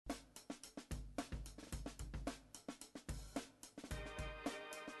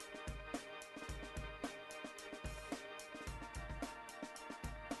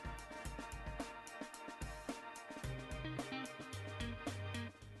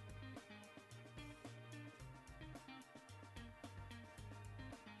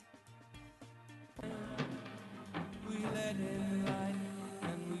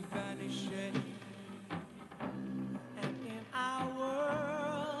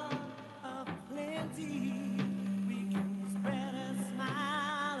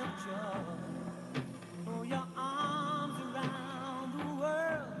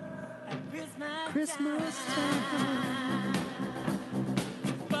Christmas time.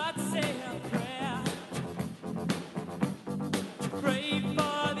 But say a prayer. Pray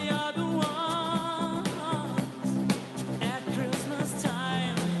for the other ones at Christmas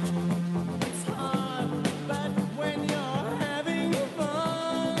time. It's hard, but when you're having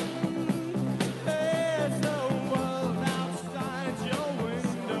fun, there's no world outside your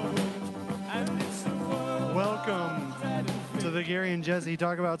window, and it's a world. Welcome to the Garry and Jesse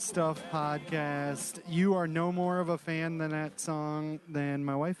Talk About Stuff podcast. You are no more of a fan than that song than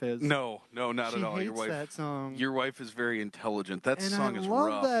my wife is. No, not She at all. hates Your wife, that song. Your wife is very intelligent. That And song I is love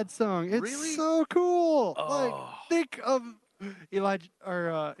rough. that song. It's Really? so cool. Oh. Like, think of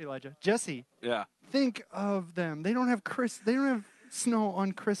Jesse. Yeah. Think of them. They don't have snow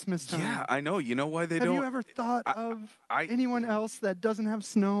on Christmas time. Yeah, I know. You know why they Have don't? you ever thought of I- anyone else that doesn't have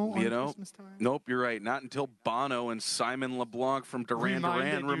snow on You know? Christmas time? Nope, you're right. Not until Bono and Simon LeBlanc from Duran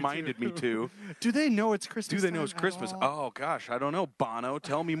Duran reminded me to. Do they know it's Christmas Do they know it's time at Christmas? all? Oh, gosh, I don't know. Bono,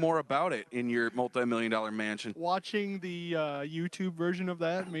 tell me more about it in your multi-million-dollar mansion. Watching the YouTube version of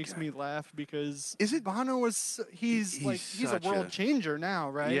that makes me laugh because Is it- Bono was he's a such world a- changer now,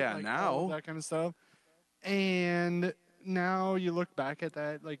 right? Yeah, Like, now. all of that kind of stuff. And now you look back at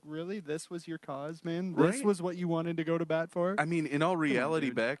that, like, really, this was your cause, man? This Right. was what you wanted to go to bat for? I mean, in all reality,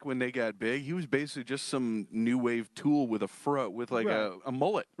 dude. back when they got big, he was basically just some new wave tool with a Right. a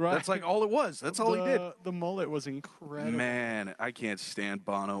mullet. Right. That's like all it was. That's all he did. The mullet was incredible. Man, I can't stand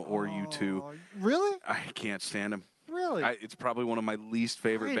Bono or U2. Oh, really? I can't stand him. Really? It's probably one of my least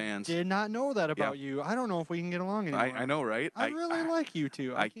favorite I bands. did not know that about Yeah. you. I don't know if we can get along anymore. I know, right? I really like you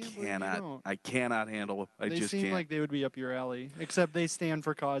two. I can't believe you cannot. don't. I cannot handle it. I They just seem can't. like they would be up your alley, except they stand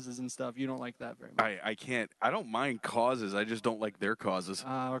for causes and stuff. You don't like that very much. I can't. I don't mind causes. I just don't like their causes.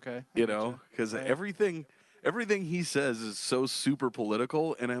 Okay. You know, because Right. everything he says is so super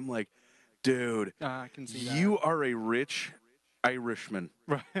political, and I'm like, dude, I can see you are a rich Irishman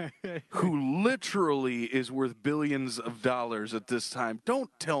that. who literally is worth billions of dollars at this time.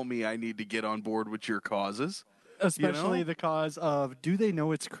 Don't tell me I need to get on board with your causes. Especially You know? the cause of, do they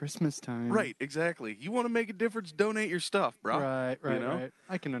know it's Christmas time? Right, exactly. You want to make a difference, donate your stuff, bro. Right, You know? right.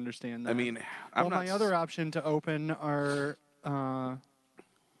 I can understand that. I mean, I'm well, not my other option to open our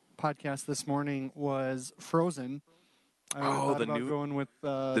podcast this morning was Frozen. I thought the about new- going with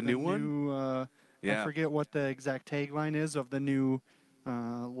the new one? I Yeah. forget what the exact tagline is of the new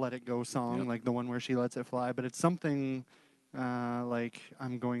 "Let It Go" song, Yep. like the one where she lets it fly. But it's something like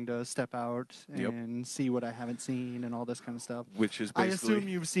I'm going to step out Yep. and see what I haven't seen and all this kind of stuff. which is I basically.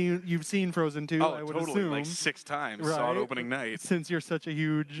 assume you've seen Frozen too. Oh, I would totally. assume, Like 6 times. right? Saw it opening night. Since you're such a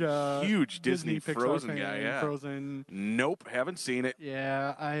huge Disney Pixar Frozen fan, guy, yeah. Frozen. Nope, haven't seen it.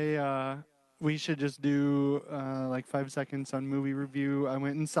 Yeah, we should just do like 5 seconds on movie review. I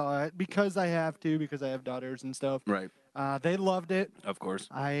went and saw it because I have to, because I have daughters and stuff. Right, They loved it. of course.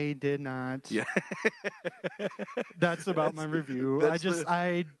 I did not. Yeah. That's about my review.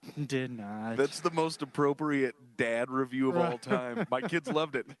 I did not. That's the most appropriate dad review of all time. My kids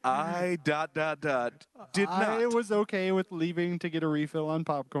loved it. I ... did I not. was okay with leaving to get a refill on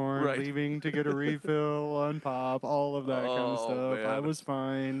popcorn, Right. leaving to get a refill on pop, all of that kind of Oh, stuff. man. I was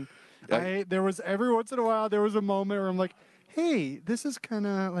fine. I- There was every once in a while there was a moment where I'm like, hey, this is kind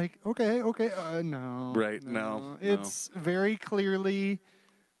of like okay, no, Right, no. It's very clearly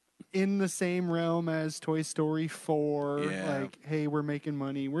in the same realm as Toy Story 4. Yeah. Like, hey, we're making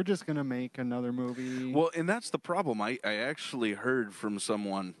money. We're just gonna make another movie. Well, and that's the problem. I actually heard from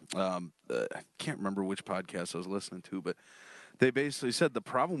someone, I can't remember which podcast I was listening to, but they basically said the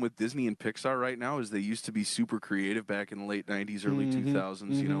problem with Disney and Pixar right now is they used to be super creative back in the late 90s, early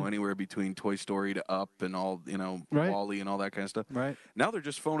 2000s, you know, anywhere between Toy Story to Up and all, you know, Right. Wall-E and all that kind of stuff. Right. Now they're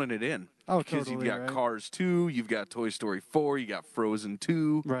just phoning it in. Oh, Because totally, you've got right. Cars 2, you've got Toy Story 4, you got Frozen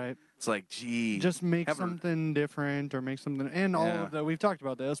 2. Right. It's like, gee. Just make have a- something different or make something, and all Yeah. of the, we've talked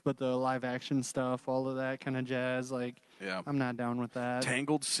about this, but the live action stuff, all of that kind of jazz, like, Yeah. I'm not down with that.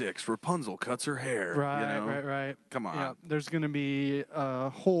 Tangled 6, Rapunzel cuts her hair. Right, you know? right. Come on. Yeah, there's going to be a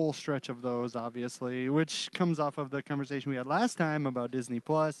whole stretch of those, obviously, which comes off of the conversation we had last time about Disney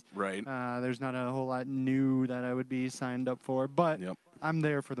Plus. Right. There's not a whole lot new that I would be signed up for, but Yep. I'm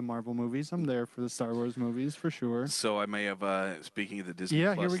there for the Marvel movies. I'm there for the Star Wars movies for sure. So I may have, speaking of the Disney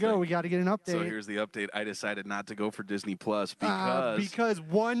Yeah, Plus here we go. thing, We got to get an update. So here's the update. I decided not to go for Disney Plus because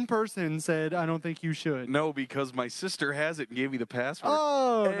one person said, I don't think you should. no, because my sister has it and gave me the password.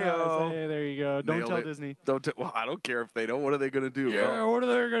 Oh, Heyo. nice. Hey, there you go. Don't Nailed tell it. Disney. Well, I don't care if they don't. What are they going to do? Yeah, what are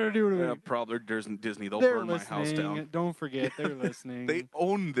they going to do to me? Yeah, probably there's Disney. They'll They're burn my listening. house down. Don't forget, they're listening. They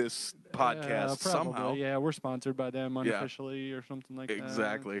own this podcast Probably. somehow. Yeah, we're sponsored by them unofficially or something like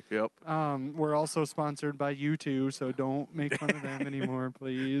Exactly. Yep. We're also sponsored by U2, so don't make fun of them anymore,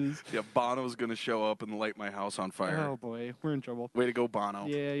 please. Yeah. Bono's gonna show up and light my house on fire. Oh boy, we're in trouble. Way to go, Bono.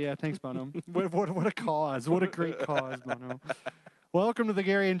 Yeah. Thanks, Bono. What a cause! What a great cause, Bono. Welcome to the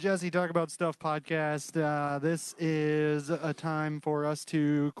Gary and Jesse Talk About Stuff podcast. This is a time for us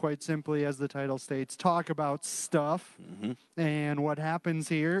to, quite simply, as the title states, talk about stuff. And what happens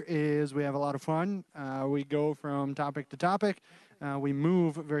here is we have a lot of fun. We go from topic to topic. We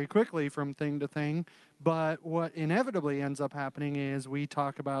move very quickly from thing to thing. But what inevitably ends up happening is we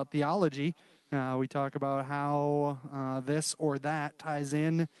talk about theology. We talk about how this or that ties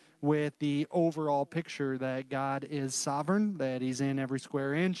in with the overall picture that God is sovereign, that He's in every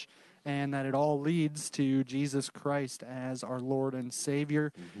square inch, and that it all leads to Jesus Christ as our Lord and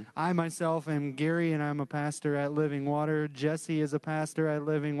Savior. I myself am Gary, and I'm a pastor at Living Water. Jesse is a pastor at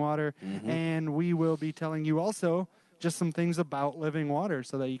Living Water, and we will be telling you also just some things about Living Water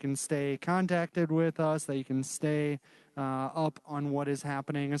so that you can stay contacted with us, that you can stay up on what is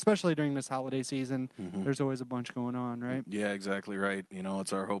happening, especially during this holiday season. There's always a bunch going on, right? Yeah, exactly right. You know,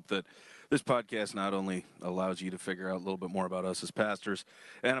 it's our hope that this podcast not only allows you to figure out a little bit more about us as pastors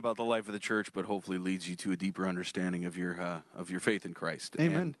and about the life of the church, but hopefully leads you to a deeper understanding of your faith in Christ.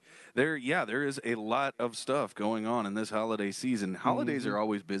 Amen. And there is a lot of stuff going on in this holiday season. Holidays are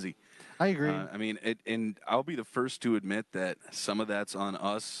always busy. I agree. I mean, and I'll be the first to admit that some of that's on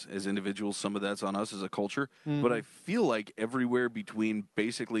us as individuals, some of that's on us as a culture. But I feel like everywhere between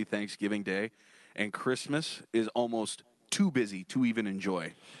basically Thanksgiving Day and Christmas is almost too busy to even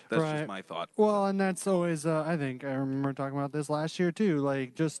enjoy. That's Right. just my thought. Well, and that's always, I think, I remember talking about this last year too,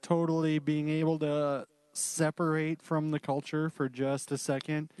 like just totally being able to separate from the culture for just a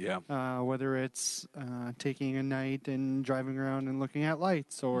second. Yeah. Whether it's taking a night and driving around and looking at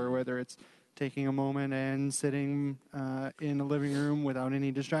lights, or whether it's taking a moment and sitting in a living room without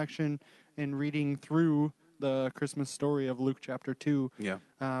any distraction and reading through the Christmas story of Luke chapter 2. Yeah.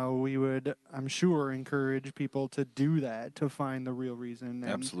 We would, I'm sure, encourage people to do that, to find the real reason. And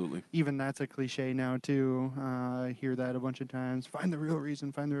Absolutely. even that's a cliche now, too. I hear that a bunch of times. Find the real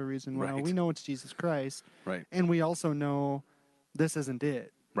reason, find the real reason. Well, Right. we know it's Jesus Christ. Right. And we also know this isn't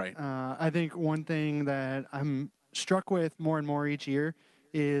it. Right. I think one thing that I'm struck with more and more each year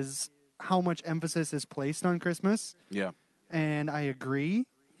is how much emphasis is placed on Christmas. Yeah. And I agree.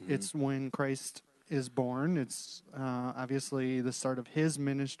 It's when Christ is born. It's obviously the start of His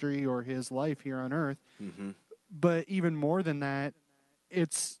ministry or His life here on earth. But even more than that,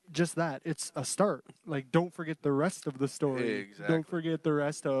 it's just that. It's a start. Like, don't forget the rest of the story. Exactly. Don't forget the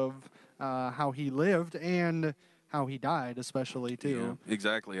rest of how He lived and how He died, especially, too. Yeah,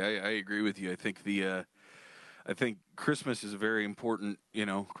 exactly. I agree with you. I think I think Christmas is a very important,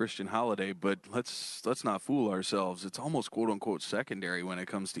 Christian holiday, but let's not fool ourselves. It's almost quote unquote secondary when it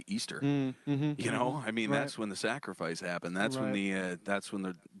comes to Easter. I mean, Right. that's when the sacrifice happened. That's when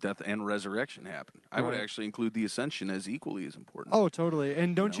the death and resurrection happened. I would Right. actually include the ascension as equally as important. Oh, totally.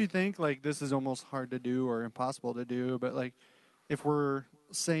 And don't know? you think, like, this is almost hard to do or impossible to do, but, like, if we're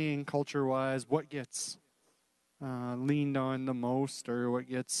saying culture-wise, what gets leaned on the most or what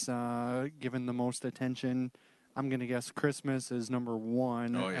gets given the most attention, I'm going to guess Christmas is number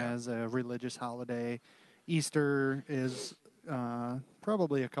one as a religious holiday. Easter is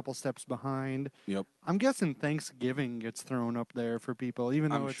probably a couple steps behind. Yep. I'm guessing Thanksgiving gets thrown up there for people,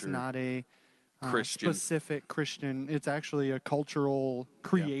 even though I'm it's sure. not a Christian. specific Christian. It's actually a cultural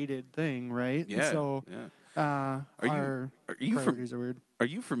created thing, right? Yeah. So yeah. our you priorities are weird. Are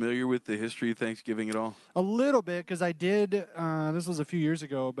you familiar with the history of Thanksgiving at all? A little bit, because I did, this was a few years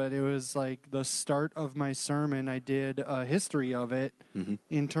ago, but it was like the start of my sermon. I did a history of it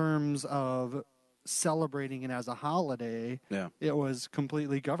in terms of celebrating it as a holiday. Yeah. It was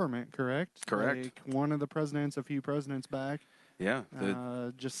completely government, correct? Correct. Like one of the presidents, a few presidents back, Yeah.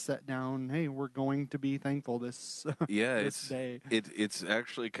 just set down, hey, we're going to be thankful this, Yeah, this day. It's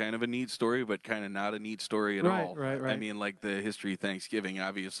actually kind of a neat story, but kind of not a neat story at all. Right. I mean, like the history of Thanksgiving,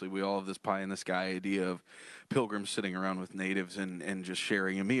 obviously we all have this pie in the sky idea of pilgrims sitting around with natives and just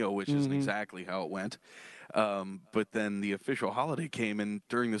sharing a meal, which isn't exactly how it went. But then the official holiday came in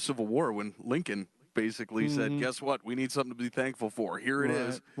during the Civil War when Lincoln basically said, guess what? We need something to be thankful for. Here it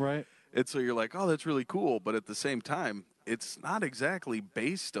is. Right. And so you're like, oh, that's really cool. But at the same time, it's not exactly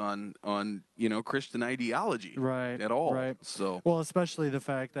based on Christian ideology at all. Right. So Well, especially the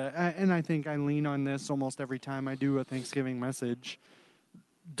fact that, and I think I lean on this almost every time I do a Thanksgiving message.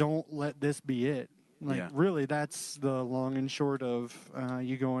 Don't let this be it. Like, Yeah. really, that's the long and short of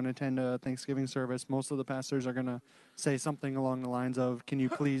you go and attend a Thanksgiving service. Most of the pastors are going to say something along the lines of, can you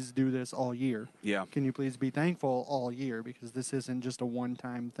please do this all year? Yeah. Can you please be thankful all year? Because this isn't just a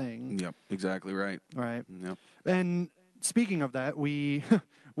one-time thing. Yep. Exactly right. Right. Yep. And speaking of that, we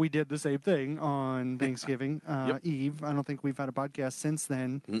we did the same thing on Thanksgiving Yep. Eve. I don't think we've had a podcast since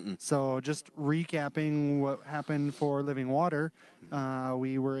then. Mm-mm. So just recapping what happened for Living Water,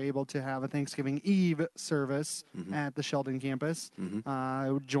 we were able to have a Thanksgiving Eve service at the Sheldon campus.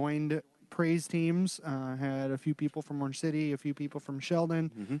 Joined praise teams, had a few people from Orange City, a few people from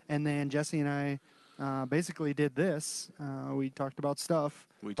Sheldon, and then Jesse and I basically did this. We talked about stuff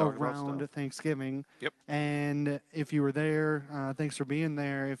We talked about around stuff. Thanksgiving. Yep. And if you were there, thanks for being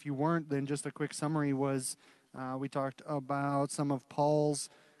there. If you weren't, then just a quick summary was we talked about some of Paul's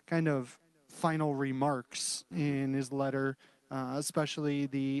kind of final remarks in his letter, especially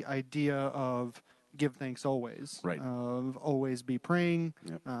the idea of give thanks always. Right. Of always be praying,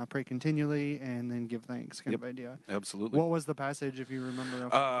 Yep. pray continually, and then give thanks kind Yep. of idea. Absolutely. What was the passage, if you remember?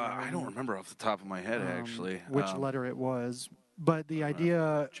 Off the top of your I head? don't remember off the top of my head, actually. Which letter it was. But the have to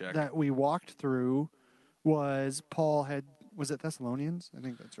idea check. that we walked through was Paul had, was it Thessalonians? I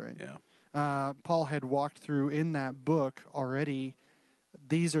think that's right. Yeah. Paul had walked through in that book already.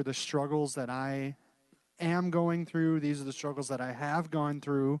 These are the struggles that I am going through. These are the struggles that I have gone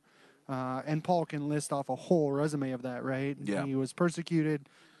through. And Paul can list off a whole resume of that, right? Yeah. He was persecuted.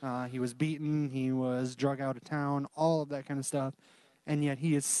 He was beaten. He was drug out of town, all of that kind of stuff. And yet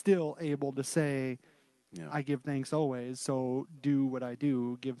he is still able to say, Yeah. I give thanks always, so do what I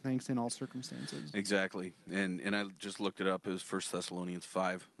do, give thanks in all circumstances. Exactly. And I just looked it up. It was 1 Thessalonians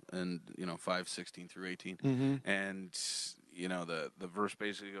 5, and 5:16 through 18. And the verse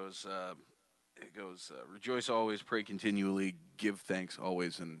basically goes rejoice always, pray continually, give thanks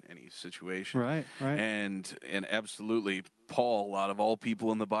always in any situation. Right. And absolutely, Paul, out of all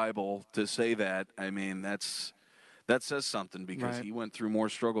people in the Bible, to say that, I mean, that says something, because Right. he went through more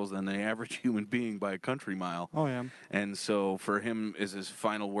struggles than the average human being by a country mile. Oh, yeah. And so for him is his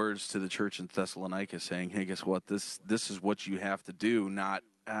final words to the church in Thessalonica, saying, hey, guess what? This is what you have to do, not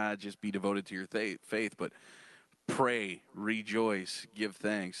just be devoted to your faith, but pray, rejoice, give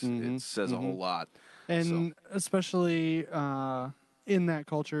thanks. It says a whole lot. And especially in that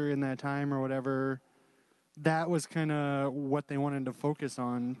culture, in that time or whatever, that was kind of what they wanted to focus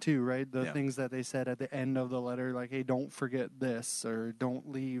on too, right? The Yeah. things that they said at the end of the letter, like, hey, don't forget this, or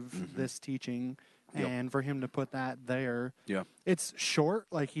don't leave this teaching. Yep. And for him to put that there, Yeah. it's short,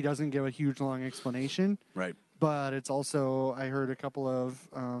 like he doesn't give a huge long explanation. Right. But it's also, I heard a couple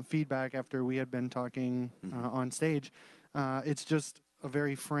of feedback after we had been talking on stage. It's just a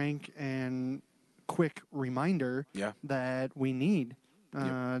very frank and quick reminder Yeah. that we need.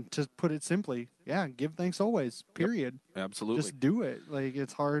 To put it simply, give thanks always, period. Absolutely. Just do it. Like,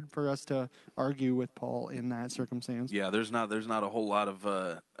 it's hard for us to argue with Paul in that circumstance. Yeah, there's not a whole lot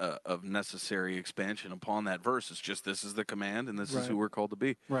of necessary expansion upon that verse. It's just, this is the command, and this is who we're called to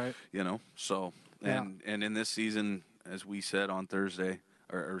be. Right. So and in this season, as we said on Thursday,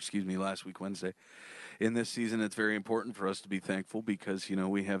 or excuse me, last week Wednesday, in this season, it's very important for us to be thankful, because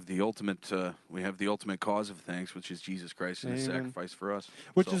we have the ultimate cause of thanks, which is Jesus Christ and His Amen. sacrifice for us.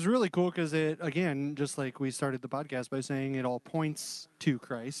 Which So, is really cool, because it, again, just like we started the podcast by saying, it all points to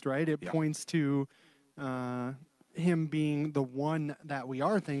Christ, right? It Yeah. points to Him being the one that we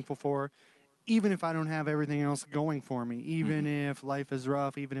are thankful for, even if I don't have everything else going for me, even if life is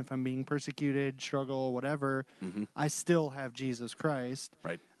rough, even if I'm being persecuted, struggle, whatever, I still have Jesus Christ.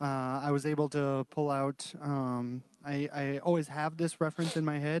 right. I was able to pull out, I always have this reference in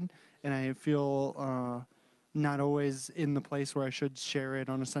my head, and I feel not always in the place where I should share it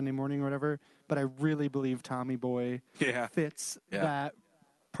on a Sunday morning or whatever, but I really believe Tommy Boy Yeah. fits Yeah. that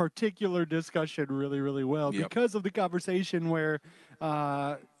particular discussion really, really well, Yep. because of the conversation where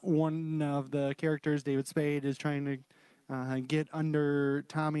one of the characters, David Spade, is trying to get under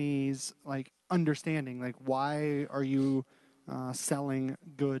Tommy's understanding, why are you selling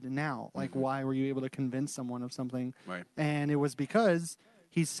good now? Why were you able to convince someone of something? Right. And it was because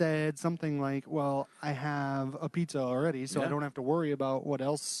he said something like, well, I have a pizza already, so I Yeah. don't have to worry about what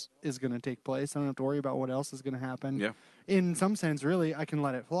else is going to take place. I don't have to worry about what else is going to happen. Yeah. In some sense, really, I can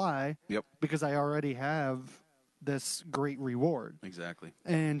let it fly Yep. because I already have this great reward. Exactly.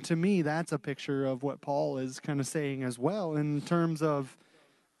 And to me, that's a picture of what Paul is kind of saying as well, in terms of,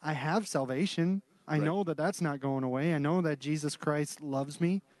 I have salvation. I Right. know that that's not going away. I know that Jesus Christ loves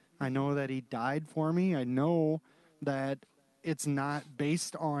me. I know that He died for me. I know that it's not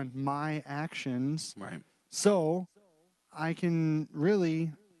based on my actions. Right. So I can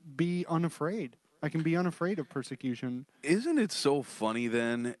really be unafraid. I can be unafraid of persecution. Isn't it so funny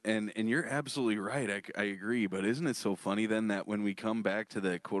then? And you're absolutely right. I agree. But isn't it so funny then that when we come back to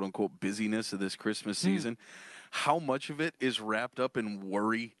the quote unquote busyness of this Christmas season, how much of it is wrapped up in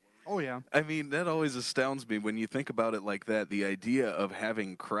worry? Oh, yeah. I mean, that always astounds me when you think about it like that. The idea of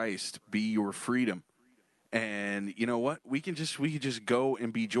having Christ be your freedom. And you know what? We can just go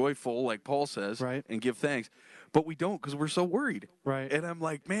and be joyful, like Paul says, Right. and give thanks. But we don't because we're so worried. Right. And I'm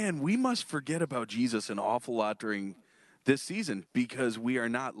like, man, we must forget about Jesus an awful lot during this season because we are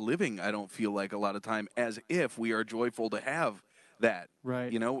not living, I don't feel like a lot of time, as if we are joyful to have that.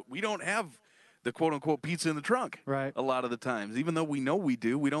 Right. You know, we don't have the quote unquote pizza in the trunk. Right. A lot of the times, even though we know we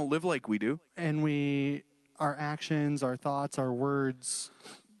do, we don't live like we do. And our actions, our thoughts, our words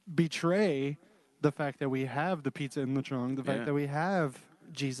betray the fact that we have the pizza in the trunk, the fact Yeah. that we have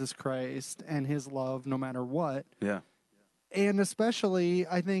Jesus Christ and his love no matter what. Yeah. And especially,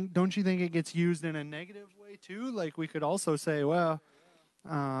 I think, don't you think it gets used in a negative way too? Like we could also say, well,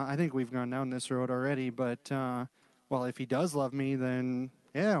 I think we've gone down this road already, but, well, if he does love me, then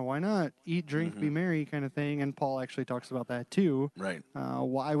yeah, why not? Eat, drink, be merry kind of thing. And Paul actually talks about that too. Right.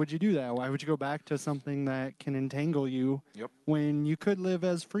 Why would you do that? Why would you go back to something that can entangle you Yep. when you could live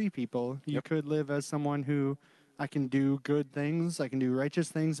as free people? You Yep. could live as someone who I can do good things, I can do righteous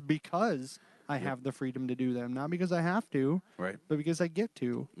things because I have the freedom to do them. Not because I have to, Right. but because I get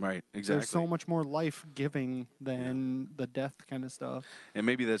to. Right. Exactly. There's so much more life giving than the death kind of stuff. And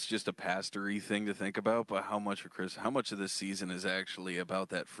maybe that's just a pastory thing to think about, but how much of this season is actually about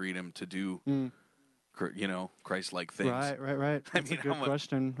that freedom to do, Christ-like things? Right. That's a good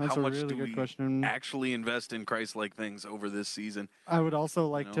question. That's how a much really do good we question. actually invest in Christ-like things over this season? I would also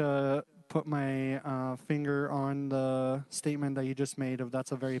like to put my finger on the statement that you just made of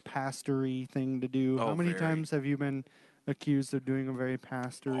that's a very pastory thing to do. Oh, How many very. times have you been accused of doing a very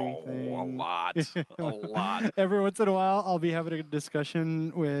pastory thing? A lot. A lot. Every once in a while, I'll be having a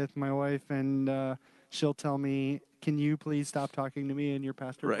discussion with my wife, and she'll tell me, "Can you please stop talking to me in your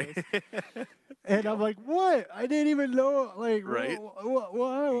pastor Right. voice?" And I'm like, "What? I didn't even know." Like, Right.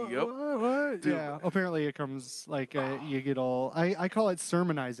 What? Yep. What? Dude. Yeah. Apparently, it comes like you get all. I call it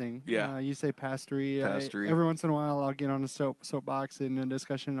sermonizing. Yeah. You say pastory. Pastory. Every once in a while, I'll get on a soapbox in a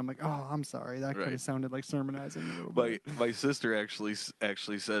discussion. I'm like, "Oh, I'm sorry. That kind Right. of sounded like sermonizing a little bit." My sister actually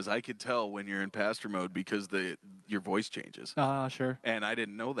says I could tell when you're in pastor mode because your voice changes. Sure. And I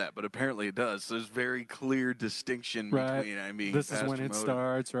didn't know that, but apparently it does. So there's very clear distinction Right. between This is pastor when it mode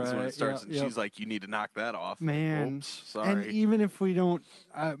starts, This is when right? it starts, Yep, and yep. she's like, "You need to knock that off." Man, Oops, sorry. and even if we don't,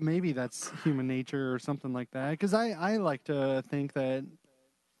 maybe that's human nature or something like that. Because I like to think that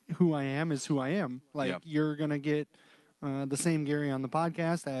who I am is who I am. Like Yep. you're gonna get the same Gary on the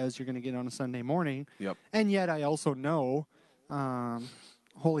podcast as you're gonna get on a Sunday morning. Yep. And yet I also know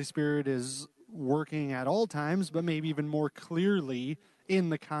Holy Spirit is working at all times, but maybe even more clearly in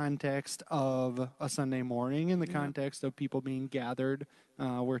the context of a Sunday morning, in the context of people being gathered,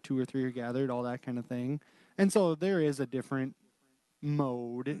 where 2 or 3 are gathered, all that kind of thing. And so there is a different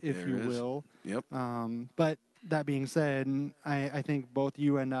mode, if There you is. will. Yep. But that being said, I think both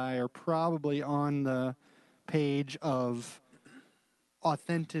you and I are probably on the page of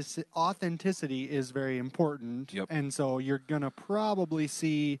authenticity is very important. Yep. And so you're going to probably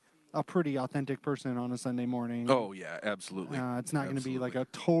see a pretty authentic person on a Sunday morning. Oh yeah, absolutely. It's not going to be like a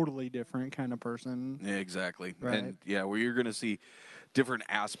totally different kind of person. Yeah, exactly. Right. And yeah, where you're going to see different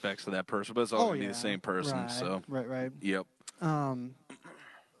aspects of that person, but it's all going to be the same person. Right, So right. yep.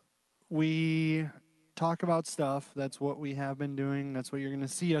 We talk about stuff. That's what we have been doing. That's what you're going to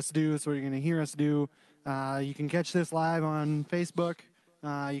see us do. That's what you're going to hear us do. You can catch this live on Facebook.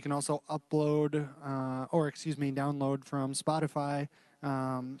 You can also download from Spotify.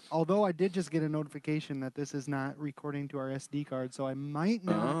 Although I did just get a notification that this is not recording to our SD card, so I might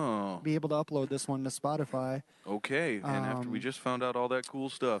not be able to upload this one to Spotify. Okay. And after we just found out all that cool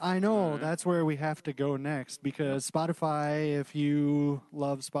stuff. I know, All right. that's where we have to go next, because Spotify, if you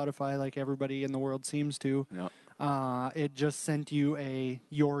love Spotify like everybody in the world seems to, Yep. it just sent you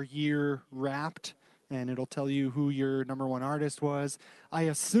your year wrapped, and it'll tell you who your number one artist was. I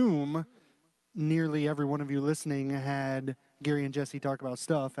assume nearly every one of you listening had Gary and Jesse Talk About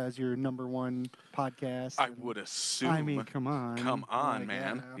Stuff as your number one podcast. I would assume. I mean, come on. Come on, Like,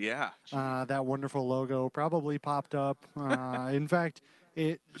 man. Yeah. that wonderful logo probably popped up. In fact,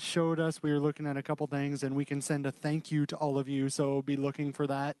 it showed us, we were looking at a couple things, and we can send a thank you to all of you, so be looking for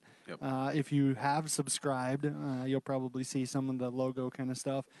that. Yep. If you have subscribed, you'll probably see some of the logo kind of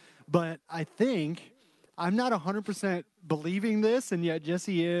stuff. But I think, I'm not 100% believing this, and yet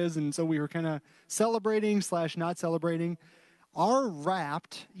Jesse is, and so we were kind of celebrating / not celebrating. Our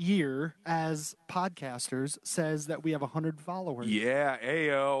Wrapped year as podcasters says that we have 100 followers. Yeah,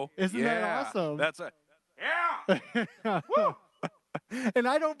 ayo. Isn't that Yeah. awesome? That's a yeah. Woo! And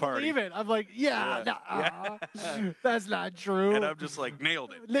I don't Party. believe it. I'm like, Yeah. that's not true. And I'm just like,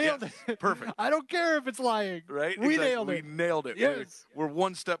 nailed it. Nailed Yes. it. Perfect. I don't care if it's lying. Right? We Exactly. nailed it. We nailed it. Yes. We're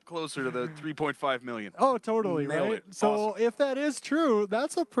one step closer to the 3.5 million. Oh, totally, Nailed right? it. So Awesome. if that is true,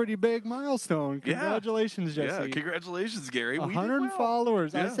 that's a pretty big milestone. Yeah. Congratulations, Yeah, Jesse. congratulations, Gary. We did 100 well.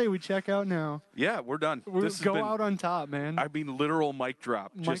 followers. I Yeah. say we check out now. Yeah, we're done. We This has go been, out on top, man. I mean, literal mic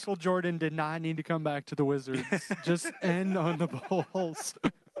drop. Just Michael Jordan did not need to come back to the Wizards. Just end on the Bulls.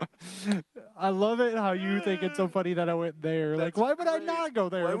 I love it how you think it's so funny that I went there. Like, That's why would I great. not go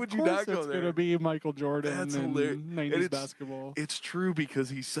there? Why Of would you course not go it's there? gonna be Michael Jordan That's and hilarious. 90s And it's- basketball. It's true because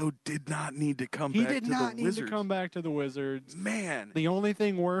he so did not need to come He back did to not the need Wizards. to come back to the Wizards. Man. The only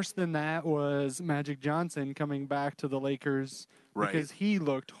thing worse than that was Magic Johnson coming back to the Lakers Right. because he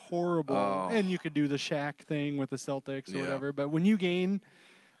looked horrible. Oh. And you could do the Shaq thing with the Celtics or Yeah. whatever. But when you gain,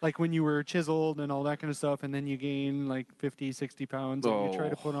 like when you were chiseled and all that kind of stuff, and then you gain like 50, 60 pounds, and you try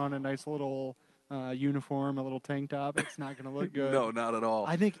to Oh. put on a nice little uniform, a little tank top, it's not going to look good. No, not at all.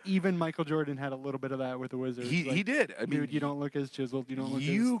 I think even Michael Jordan had a little bit of that with the Wizards. He Like, did. I mean, dude, you don't look as chiseled. You don't look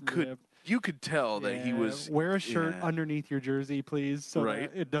you as ripped. could tell that he Yeah, was wear a shirt yeah. underneath your jersey, please, so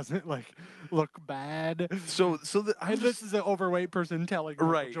Right. that it doesn't like look bad. So I'm And just, this is an overweight person telling Michael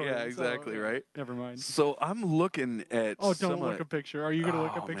Right, yeah, Jordan, so, exactly, right. Never mind. so I'm looking at Oh, some don't look of, a picture. Are you gonna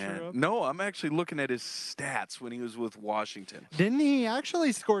look a Oh, picture man. up? No, I'm actually looking at his stats when he was with Washington. Didn't he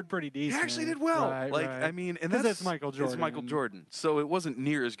actually scored pretty He decent? actually did well. Right, like right. I mean, and 'Cause that's it's Michael It's Jordan. Michael Jordan. So it wasn't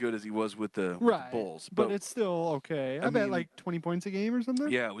near as good as he was with the right. Bulls. But it's still okay. I bet mean- like 20 points a game or something.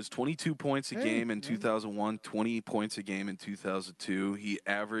 yeah, it was 22 points a Hey, game in yeah. 2001, 20 points a game in 2002. He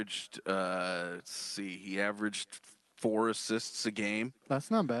averaged he averaged 4 assists a game. That's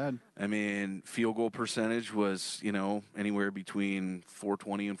not bad. I mean, field goal percentage was, anywhere between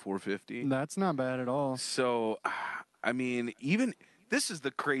 420 and 450. That's not bad at all. So, I mean, even this is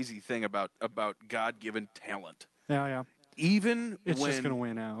the crazy thing about God-given talent. Yeah, yeah. Even It's when just gonna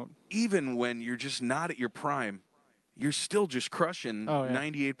win out. even when you're just not at your prime, you're still just crushing Oh, yeah.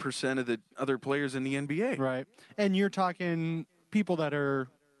 98% of the other players in the NBA. Right. And you're talking people that are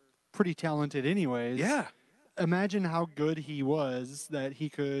pretty talented anyways. Yeah, Imagine how good he was that he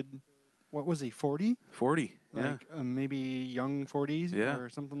could, what was he, 40? 40. Yeah, Like maybe young 40s Yeah. or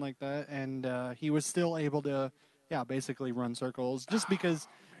something like that. And he was still able to, basically run circles just because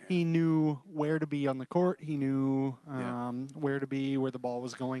he knew where to be on the court. He knew Yeah. where to be, where the ball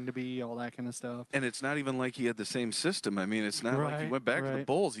was going to be, all that kind of stuff. and it's not even like he had the same system. I mean, it's not like he Right, went back to the right.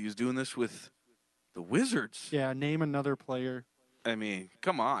 Bulls. He was doing this with the Wizards. Yeah, name another player. I mean,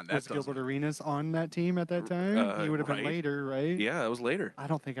 come on. Was That Gilbert doesn't- Arenas on that team at that time? He would have been right. later, right? Yeah, that was later. I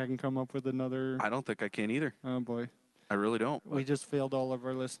don't think I can come up with another. I don't think I can either. Oh boy, I really don't. we just failed all of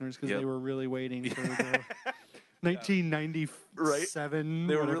our listeners because Yep. they were really waiting for the 1997.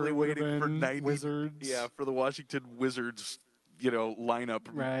 They were whatever really it would have waiting for been, 90 Wizards. Yeah, for the Washington Wizards, lineup,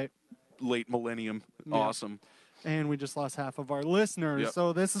 Right. late millennium. Yeah. Awesome. And we just lost half of our listeners. Yep.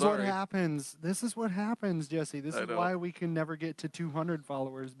 So this is what Sorry. happens. This is what happens, Jesse. This I is know. why we can never get to 200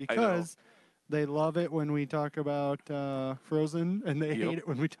 followers know. because they love it when we talk about Frozen and they Yep. hate it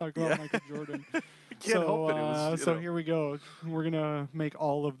when we talk about Yeah. Michael Jordan. Can't help it. It was, so here we go. We're gonna make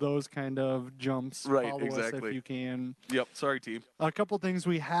all of those kind of jumps. Right, Follow us exactly. if you can. Yep. Sorry, team. A couple things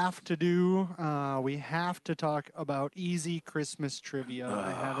we have to do. We have to talk about easy Christmas trivia.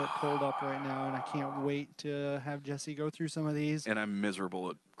 I have it pulled up right now, and I can't wait to have Jesse go through some of these. And I'm miserable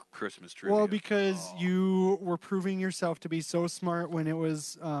at Christmas trivia. Well, because you were proving yourself to be so smart when it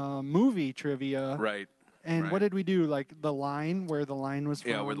was movie trivia. Right. And right. what did we do? Like the line, where the line was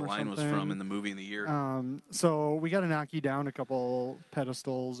from? Yeah, where the or line was something? from in the movie and the year. So we got to knock you down a couple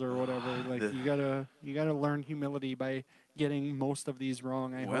pedestals or whatever. Like you gotta learn humility by getting most of these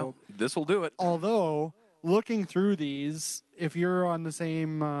wrong. I well, hope. this will do it. Although looking through these, if you're on the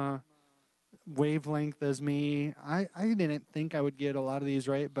same wavelength as me, I didn't think I would get a lot of these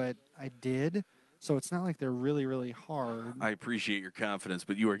right, but I did. So it's not like they're really, really hard. I appreciate your confidence,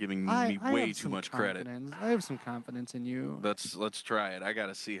 but you are giving I me have way too some much credit. confidence. I have some confidence in you. Let's try it. I got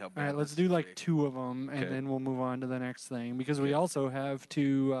to see how bad. All right, let's this do is like gonna be. 2 of them, and Okay. then we'll move on to the next thing because we Okay. also have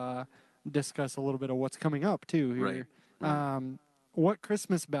to discuss a little bit of what's coming up too here. Right. What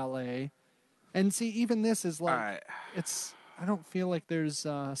Christmas ballet? And see, even this is like I- it's. I don't feel like there's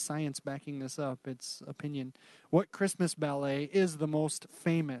science backing this up. It's opinion. What Christmas ballet is the most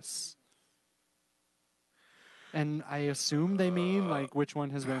famous? And I assume they mean like which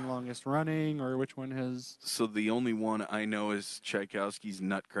one has been longest running or which one has. So the only one I know is Tchaikovsky's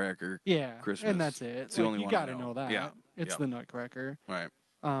Nutcracker. Yeah, Christmas. and that's it. It's the Like, only you one I got to know that. Yeah. It's Yep. the Nutcracker. Right.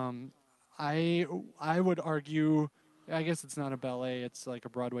 Um, I would argue. I guess it's not a ballet; it's like a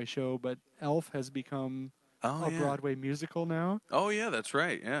Broadway show. But Elf has become Oh, a yeah. Broadway musical now. Oh, yeah, that's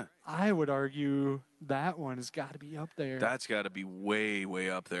right. Yeah. I would argue that one has got to be up there. That's got to be way,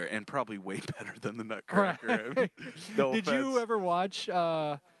 way up there and probably way better than the Nutcracker. I mean, Right. no Did you offense. ever watch?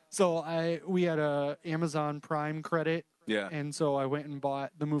 So we had a Amazon Prime credit, Yeah. and so I went and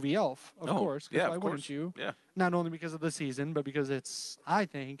bought the movie Elf. Of Oh, course, 'cause yeah, why of wouldn't course. you? Yeah. Not only because of the season, but because I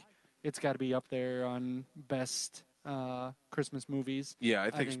think it's got to be up there on best Christmas movies. Yeah,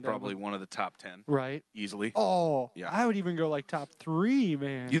 I think it's that probably would- one of the top 10 Right. easily. Oh, Yeah. I would even go like top 3,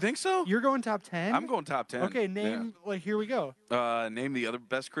 man. You think so? You're going top 10? I'm going top 10. Okay, name like here we go. Name the other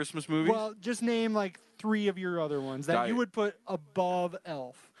best Christmas movies. Well, just name like 3 of your other ones that you would put above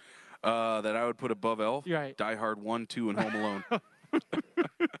Elf. That I would put above Elf. Right. Die Hard 1, 2, and Home Alone.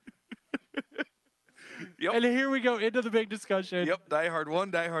 Yep. And here we go into the big discussion. Yep. Die Hard 1,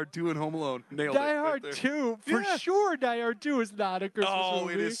 Die Hard 2, and Home Alone. Nailed Die it. right Hard there. 2, for Yeah. sure. Die Hard 2 is not a Christmas Oh,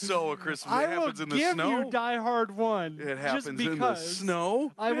 movie. it is so a Christmas. I It will happens in the give snow. you Die Hard 1. It just happens in the because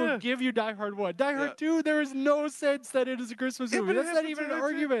snow. I will Yeah. give you Die Hard 1. Die Hard Yeah. 2, there is no sense that it is a Christmas Yeah, movie. but it That's not happens even an in-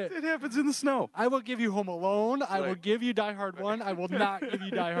 argument. It happens in the snow. I will give you Home Alone. I will Right. give you Die Hard 1. I will not give you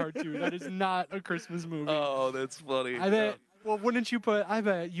Die Hard 2. That is not a Christmas movie. Oh, that's funny. I bet. Well, wouldn't you put? I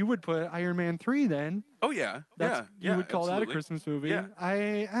bet you would put Iron Man 3 then. Oh yeah. That's, yeah. You would call that a absolutely. Christmas movie. Yeah.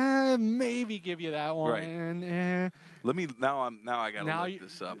 I maybe give you that one. Right. Let me now. I gotta Now look you-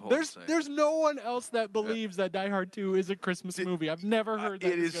 this up. Hold on a second. There's no one else that believes that Die Hard 2 is a Christmas movie. I've never heard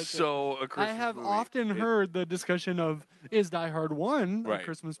that It is discussion. so a Christmas I have movie. often heard the discussion of is Die Hard 1 a Right.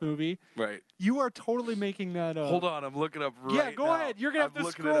 Christmas movie? Right. You are totally making that up. Hold on. I'm looking up right Yeah, go now. ahead. You're gonna I'm have to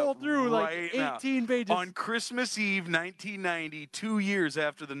looking it scroll up through like right now. 18 pages. On Christmas Eve, 1990, 2 years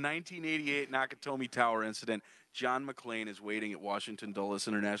after the 1988 Nakatomi Tower incident, John McClane is waiting at Washington Dulles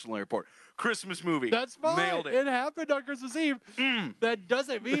International Airport. Christmas movie. That's fine. Nailed it. It happened on Christmas Eve. That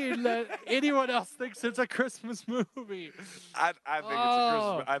doesn't mean that anyone else thinks it's a Christmas movie. I think it's a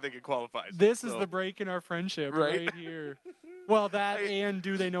Oh. Christmas. I think it qualifies. This is So- the break in our friendship Right? right here. Well, that Hey, and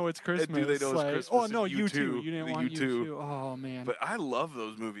do they know it's Christmas? do they know it's Like, Christmas Oh and no, you you too. too. You didn't The want you you too. too. Oh man. But I love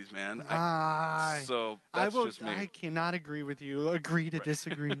those movies, man. I That's will. just me. I cannot agree with you. Agree to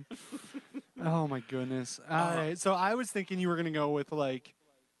disagree. Oh my goodness. All right. So I was thinking you were gonna go with like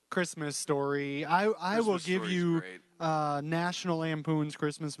Christmas Story. I will Christmas give Story's you great. National Lampoon's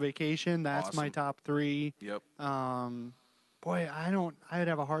Christmas Vacation. That's my Awesome. top 3. Yep. Boy, I'd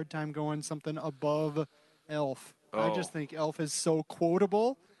have a hard time going something above Elf. I Oh. just think Elf is so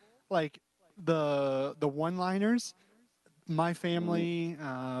quotable. Like the one-liners, my family,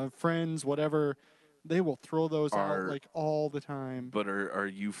 friends, whatever, they will throw those out like all the time. But are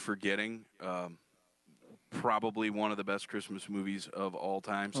you forgetting probably one of the best Christmas movies of all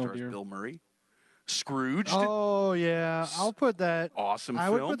time? Stars dear. Bill Murray. Scrooged. Oh yeah, I'll put that. Awesome I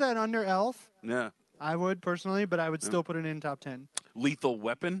film. would put that under Elf. Yeah. I would personally, but I would still put it in top 10. Lethal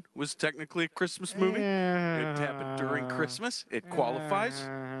Weapon was technically a Christmas movie. It happened during Christmas. It qualifies.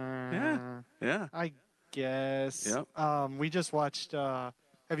 Yeah. Yeah. I guess. Yep. We just watched. Have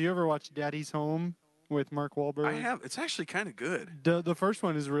you ever watched Daddy's Home with Mark Wahlberg? I have. It's actually kind of good. The first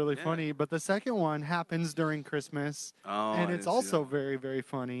one is really Yeah. funny, but the second one happens during Christmas, Oh, and I it's didn't see also that. very, very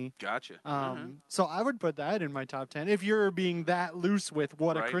funny. Gotcha. So I would put that in my top 10. If you're being that loose with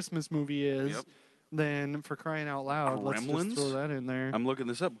what a Right. Christmas movie is, Yep. then for crying out loud, let's Gremlins? just throw that in there. I'm looking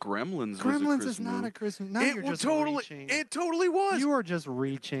this up. Gremlins. was a Gremlins Christmas is not movie. a Christmas. Now It you're was just totally. reaching. It totally was. You are just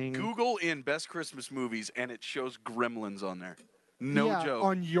reaching. Google in best Christmas movies, and it shows Gremlins on there. No Yeah, joke.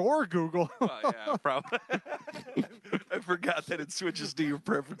 on your Google. Yeah, probably. I forgot that it switches to your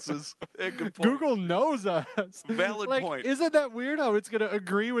preferences. Yeah, good point. Google knows us. Valid Like, point. Isn't that weird how it's going to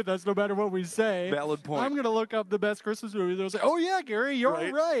agree with us no matter what we say? Valid point. I'm going to look up the best Christmas movies. They'll say, oh, yeah, Gary, you're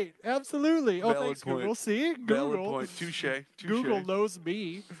Right. right. Absolutely. Oh, Valid thanks, point. Google. See? Valid Google. point. Touche. Google knows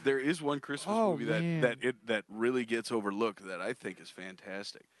me. There is one Christmas Oh, movie man. that really gets overlooked that I think is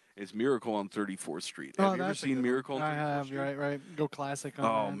fantastic. It's Miracle on 34th Street. Oh, Have you ever that's a seen good one. Miracle on 34th I have. Street? Right. Go classic on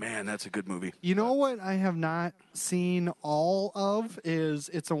Oh that. man, that's a good movie. You know what I have not seen all of is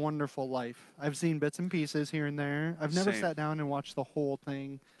It's a Wonderful Life. I've seen bits and pieces here and there. I've never Same. sat down and watched the whole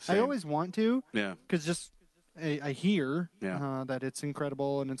thing. Same. I always want to Yeah. because just I hear Yeah. that it's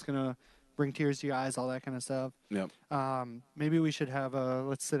incredible and it's going to bring tears to your eyes, all that kind of stuff. Yep. Maybe we should have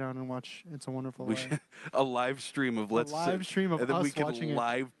let's sit down and watch It's a Wonderful We Life. should, a live stream of Let's live Sit, stream of and then we us can watching it.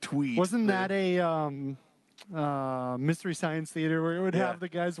 live tweet. Wasn't the- that a Mystery Science Theater where it would Yeah. have the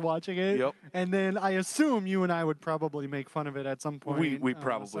guys watching it. Yep. And then I assume you and I would probably make fun of it at some point. We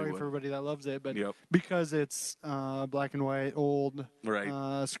probably sorry would. for everybody that loves it, but Yep. because it's black and white, old Right.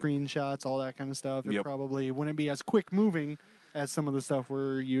 screenshots, all that kind of stuff, it Yep. probably wouldn't be as quick moving as some of the stuff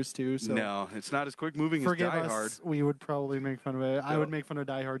we're used to. So No, it's not as quick moving as forgive Die us. Hard. We would probably make fun of it. I would make fun of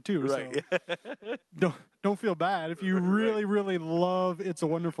Die Hard too. Right. So don't feel bad if you really really love It's a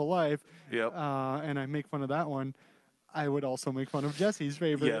Wonderful Life. Yep. And I make fun of that one. I would also make fun of Jesse's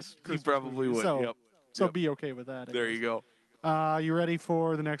favorite. Yes, you Christmas probably movie. would. So, Yep. So Yep. be okay with that. I There guess. you go. You ready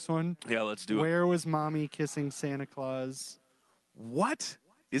for the next one? Yeah, let's do it. Where was Mommy kissing Santa Claus? What?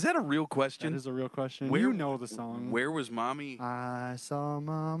 Is that a real question? That is a real question. Where- You know the song. Where was Mommy? I saw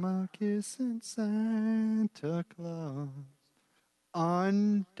Mama kissing Santa Claus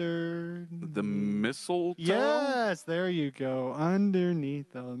under The mistletoe? Yes, there you go.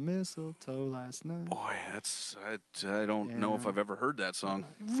 Underneath the mistletoe last night. Boy, I don't know if Yeah. I've ever heard that song.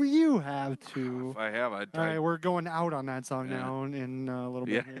 You have to. If I have, All right, we're going out on that song Yeah. now in a little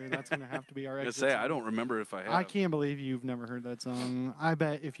bit Yeah. here. That's going to have to be our I exit. say I song. don't remember if I have. I can't believe you've never heard that song. I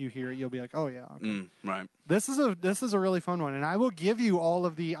bet if you hear it, you'll be like, "Oh yeah." Okay. Right. This is a really fun one, and I will give you all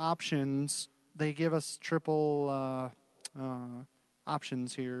of the options. They give us triple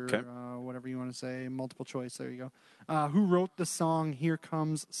options here, Okay. whatever you want to say, multiple choice. There you go. Who wrote the song "Here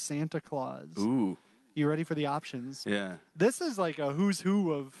Comes Santa Claus"? Ooh. You ready for the options? Yeah. This is like a who's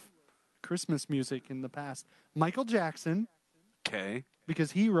who of Christmas music in the past. Michael Jackson, Okay.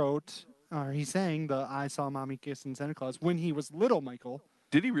 because he wrote or he sang the "I Saw Mommy Kissing Santa Claus" when he was little Michael.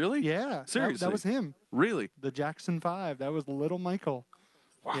 Did he really? Yeah, that Seriously? was him. Really? The Jackson 5. That was little Michael.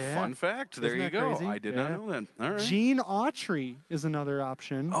 Wow, Yeah. fun fact. There Isn't you that go. crazy? I did not Yeah. know that. All right. Gene Autry is another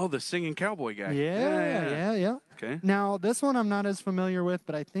option. Oh, the singing cowboy guy. Yeah. Okay. Now, this one I'm not as familiar with,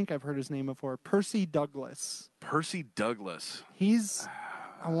 but I think I've heard his name before. Percy Douglas. Percy Douglas. He's,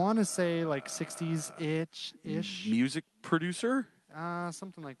 I want to say, like 60s-ish. Music producer?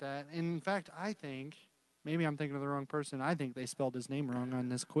 Something like that. In fact, I think, maybe I'm thinking of the wrong person. I think they spelled his name wrong on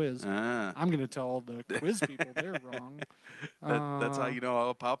this quiz. Ah. I'm going to tell all the quiz people they're wrong. That's how you know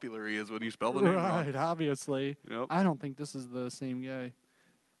how popular he is when you spell the name wrong. Right, obviously. Yep. I don't think this is the same guy.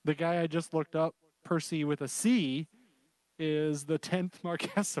 The guy I just looked up, Percy with a C, is the 10th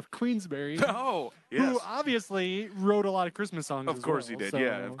Marquess of Queensberry. Oh, yes. Who obviously wrote a lot of Christmas songs. Of as course he well, did. so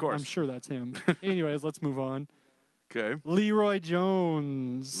Yeah, of course. I'm sure that's him. Anyways, let's move on. Okay. Leroy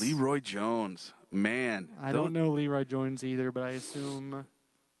Jones. Leroy Jones. Man. I don't know Leroy Jones either, but I assume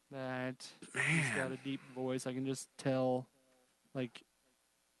that he's got a deep voice. I can just tell, like,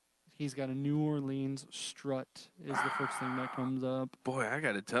 he's got a New Orleans strut is the first thing that comes up. Boy, I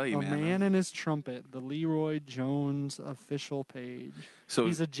got to tell you, A Man and His Trumpet, the Leroy Jones official page. So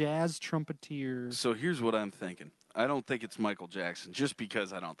He's a jazz trumpeter. So here's what I'm thinking. I don't think it's Michael Jackson, just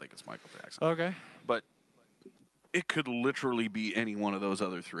because I don't think it's Michael Jackson. Okay. But it could literally be any one of those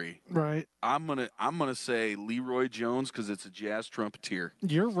other three. Right. I'm gonna say Leroy Jones because it's a jazz trumpeter.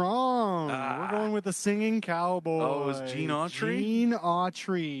 You're wrong. Ah. We're going with the Singing Cowboy. Oh, it was Gene Autry? Gene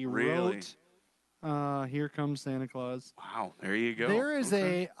Autry Really? wrote Here Comes Santa Claus. Wow, there you go. There is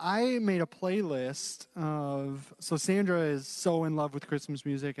I made a playlist of, so Sandra is so in love with Christmas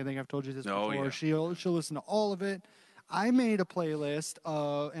music. I think I've told you this Oh, before. yeah. She'll listen to all of it. I made a playlist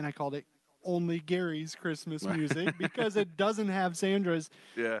and I called it Only Gary's Christmas Music because it doesn't have Sandra's.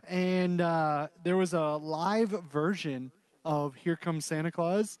 Yeah. And there was a live version of Here Comes Santa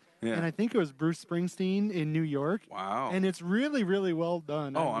Claus. Yeah. And I think it was Bruce Springsteen in New York. Wow. And it's really, really well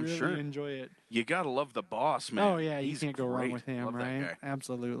done. Oh, I I'm really sure. enjoy it. You gotta love the boss, man. Oh, yeah, you He's can't go wrong great. with him, Love that right? guy.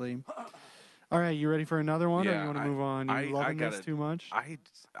 Absolutely. All right, you ready for another one, or Yeah, you want to I- move on? You I loving this gotta- too much?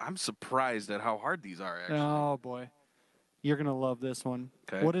 I'm surprised at how hard these are. Actually. Oh boy, you're gonna love this one.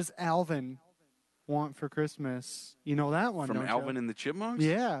 'Kay. What does Alvin want for Christmas? You know that one, From don't Alvin you? and the Chipmunks.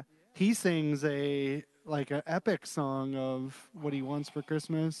 Yeah, he sings an epic song of what he wants for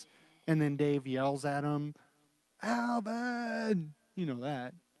Christmas, and then Dave yells at him, "Alvin!" You know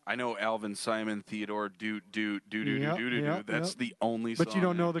that. I know Alvin, Simon, Theodore, do. Yep, That's yep. the only song. But you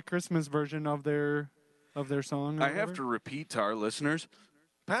don't know the Christmas version of their song. Or I have whatever? to repeat to our listeners,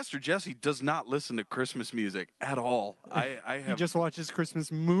 Pastor Jesse does not listen to Christmas music at all. I He have just watches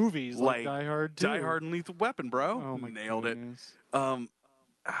Christmas movies like Die Hard too. Die Hard and Lethal Weapon, bro. Oh my Nailed goodness. it.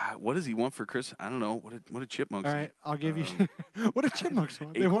 What does he want for Christmas? I don't know. What did Chipmunks All eat? right, I'll give you. What did chipmunks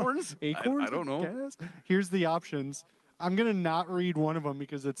want? They Acorns? want acorns. I don't know. guess? Here's the options. I'm gonna not read one of them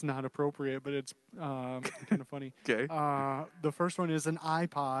because it's not appropriate, but it's kind of funny. Okay. The first one is an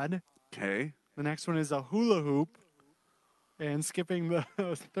iPod. Okay. The next one is a hula hoop, And skipping the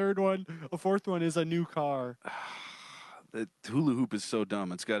third one, a fourth one is a new car. The hula hoop is so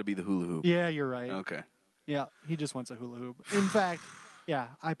dumb. It's got to be the hula hoop. Yeah, you're right. Okay. Yeah, he just wants a hula hoop. In fact, yeah,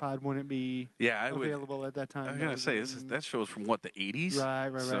 iPod wouldn't be Yeah, I would. available at that time. I was That gonna was say in- that show's from what, the 80s?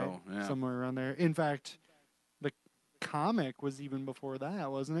 right, So, yeah. somewhere around there. In fact, the comic was even before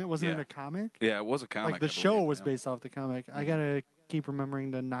that, wasn't it? Wasn't it Yeah. a comic? Yeah, it was a comic. Like the I show believe, was yeah. based off the comic. I gotta keep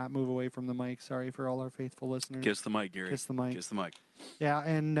remembering to not move away from the mic. Sorry for all our faithful listeners. Kiss the mic, Gary. Kiss the mic. Kiss the mic. Yeah,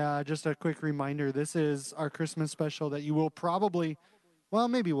 and just a quick reminder: this is our Christmas special that you will probably, well,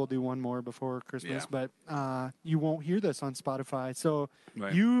 maybe we'll do one more before Christmas, but you won't hear this on Spotify. So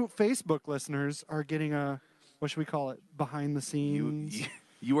Right. you Facebook listeners are getting a, what should we call it? Behind the scenes.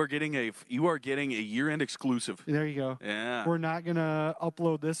 You are getting a year-end exclusive. There you go. Yeah. We're not gonna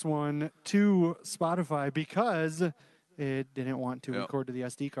upload this one to Spotify because it didn't want to Yep. record to the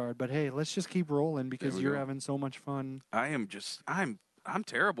SD card. But hey, let's just keep rolling because we you're go. having so much fun. I'm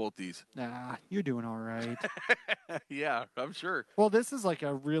terrible at these. Nah, you're doing all right. Yeah, I'm sure. Well, this is like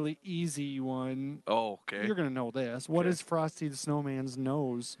a really easy one. Oh, okay. You're gonna know this. What Okay. is Frosty the Snowman's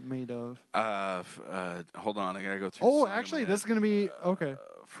nose made of? Hold on, I gotta go through. Oh, the song in actually, my this is head. gonna be okay.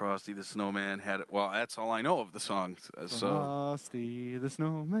 Frosty the Snowman had it. Well, that's all I know of the song. So Frosty the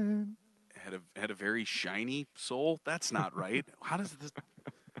Snowman. had a very shiny soul. That's not right. How does this?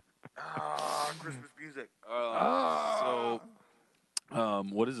 Christmas music.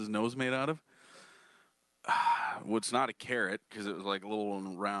 What is his nose made out of? Well, it's not a carrot because it was like a little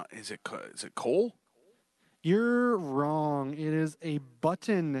round. Is it coal? You're wrong. It is a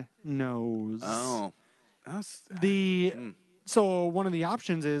button nose. Oh, that's So one of the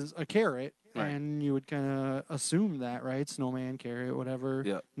options is a carrot, Right. and you would kind of assume that, right? Snowman, carrot, whatever.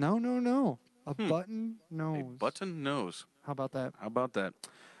 Yeah. No. A button nose. a button nose. How about that? How about that?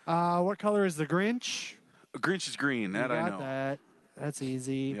 What color is the Grinch? Grinch is green. That You I got know. that. That's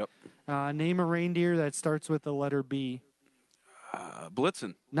easy. Yep. Name a reindeer that starts with the letter B.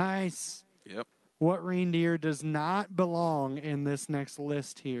 Blitzen. Nice. Yep. What reindeer does not belong in this next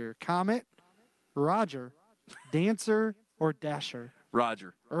list here? Comet, Roger, Dancer, or Dasher?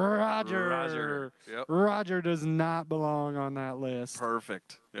 Roger. Roger. Yep. Roger does not belong on that list.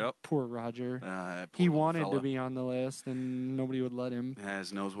 Perfect. Yep. Poor Roger. Poor He little wanted fella. to be on the list, and nobody would let him. Yeah,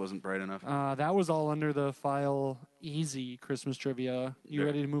 his nose wasn't bright enough. That was all under the file easy Christmas trivia. You There-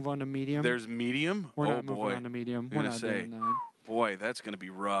 ready to move on to medium? There's medium. We're oh not moving boy. on to medium. I'm We're gonna not say, doing that. boy, that's gonna be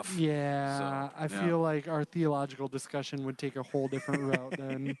rough. Yeah, So, I yeah. feel like our theological discussion would take a whole different route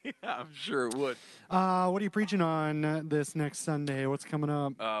then. Yeah, I'm sure it would. What are you preaching on this next Sunday? What's coming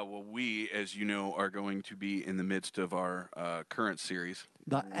up? Well, we, as you know, are going to be in the midst of our current series.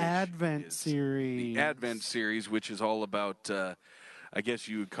 The which Advent is series. The Advent series, which is all about, I guess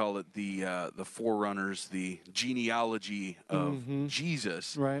you would call it the forerunners, the genealogy of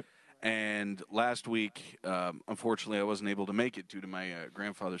Jesus. Right. And last week, unfortunately, I wasn't able to make it due to my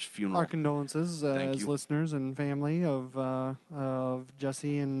grandfather's funeral. Our condolences Thank as you. listeners and family of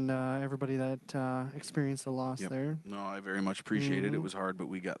Jesse and everybody that experienced the loss Yep. there. No, I very much appreciate it. It was hard, but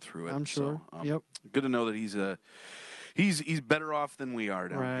we got through it. I'm sure. So, Yep. Good to know that he's better off than we are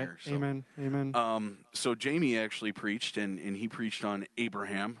down Right. here. So. Amen. So Jamie actually preached, and he preached on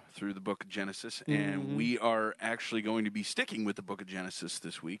Abraham through the book of Genesis, and we are actually going to be sticking with the book of Genesis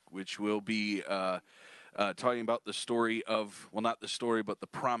this week, which will be talking about the story of, well, not the story, but the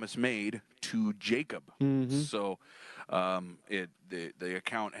promise made to Jacob. So the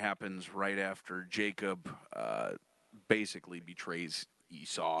account happens right after Jacob basically betrays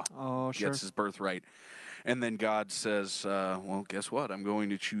Esau, Oh, sure. gets his birthright. And then God says, well, guess what? I'm going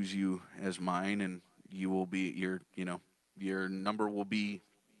to choose you as mine, and you will be your number will be,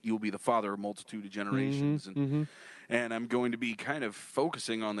 you will be the father of a multitude of generations. And I'm going to be kind of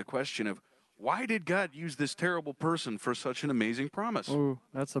focusing on the question of, why did God use this terrible person for such an amazing promise? Oh,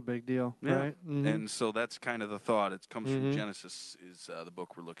 that's a big deal, Yeah. right? And so that's kind of the thought. It comes from Genesis, is the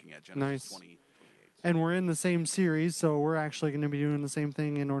book we're looking at, Genesis Nice. 20. And we're in the same series, so we're actually going to be doing the same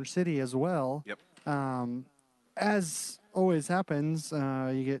thing in Orange City as well. Yep. As always happens,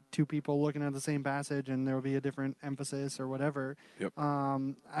 you get two people looking at the same passage, and there will be a different emphasis or whatever. Yep.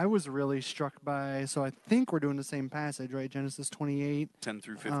 I was really struck by, so I think we're doing the same passage, right? Genesis 28. 10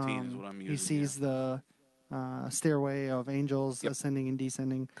 through 15 is what I'm using. He sees the stairway of angels Yep. ascending and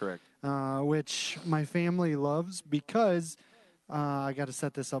descending. Correct. Which my family loves because I got to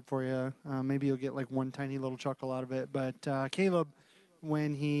set this up for you. Maybe you'll get like one tiny little chuckle out of it. But Caleb,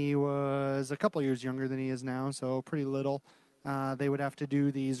 when he was a couple of years younger than he is now, so pretty little, they would have to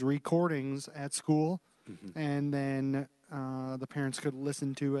do these recordings at school. And then the parents could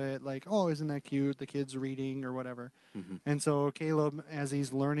listen to it, like, oh, isn't that cute? The kid's reading or whatever. And so Caleb, as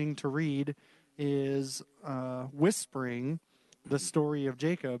he's learning to read, is whispering the story of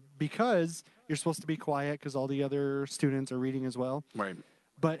Jacob, because you're supposed to be quiet because all the other students are reading as well. Right.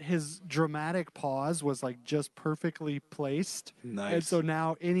 But his dramatic pause was like just perfectly placed. Nice. And so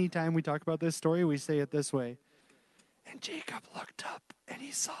now anytime we talk about this story, we say it this way. And Jacob looked up and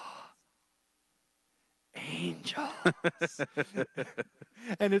he saw angels.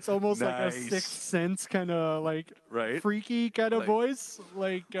 And it's almost like a Nice. Sixth Sense kind of like Right. freaky kind of Like- voice.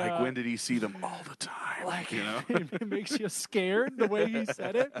 Like when did he see them? All the time. like, you know? it makes you scared the way he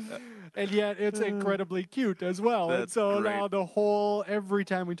said it, and yet it's incredibly cute as well. And That's so great. now every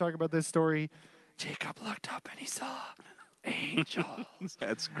time we talk about this story, Jacob looked up and he saw angels.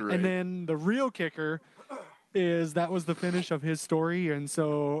 That's great. And then the real kicker is that was the finish of his story, and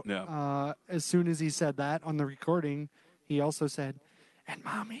so Yeah. as soon as he said that on the recording, he also said, "And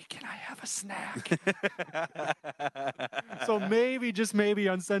mommy, can I have a snack?" So maybe, just maybe,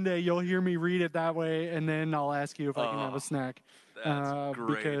 on Sunday you'll hear me read it that way, and then I'll ask you if I can have Oh, a snack. that's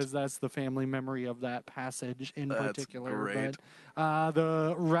great. Because that's the family memory of that passage in That's particular. great. But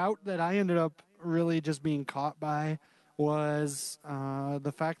the route that I ended up really just being caught by was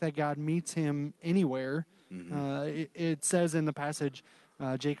the fact that God meets him anywhere. Mm-hmm. It says in the passage,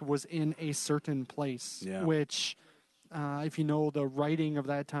 Jacob was in a certain place, Yeah. which, if you know the writing of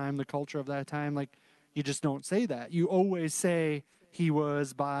that time, the culture of that time, like, you just don't say that. You always say he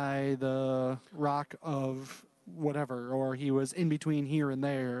was by the rock of whatever, or he was in between here and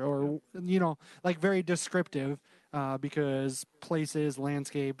there, or, like very descriptive, because places,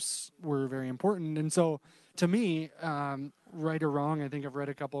 landscapes were very important. And so to me, right or wrong, I think I've read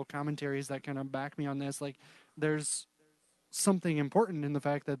a couple of commentaries that kind of back me on this. Like, there's something important in the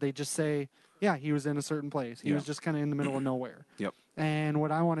fact that they just say, yeah, he was in a certain place. He Yeah. was just kind of in the middle of nowhere. Yep. And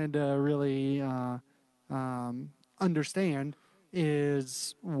what I wanted to really understand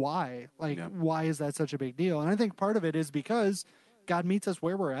is why. Like, Yeah. why is that such a big deal? And I think part of it is because God meets us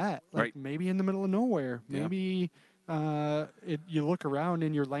where we're at. Like, Right. maybe in the middle of nowhere. Yeah. Maybe you look around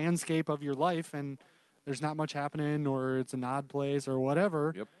in your landscape of your life and there's not much happening, or it's an odd place or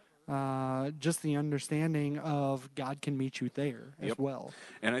whatever. Yep. Just the understanding of God can meet you there as Yep. well.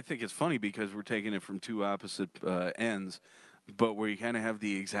 And I think it's funny because we're taking it from two opposite ends, but where you kind of have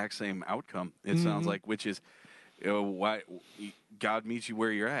the exact same outcome. It sounds like, which is why God meets you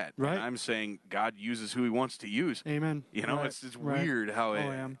where you're at. Right. And I'm saying God uses who He wants to use. Amen. You know, Right. it's Right. weird how it.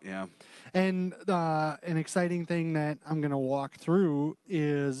 Oh, Yeah. And an exciting thing that I'm going to walk through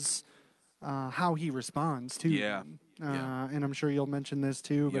is how he responds to Yeah. them. Yeah. And I'm sure you'll mention this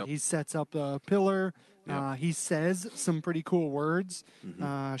too, but Yep. he sets up a pillar. Yep. He says some pretty cool words.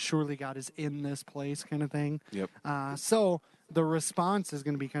 Mm-hmm. Surely God is in this place, kind of thing. Yep. So the response is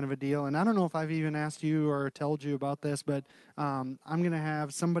going to be kind of a deal. And I don't know if I've even asked you or told you about this, but I'm going to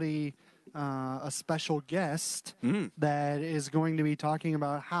have somebody, a special guest, that is going to be talking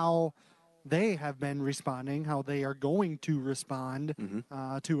about how they have been responding, how they are going to respond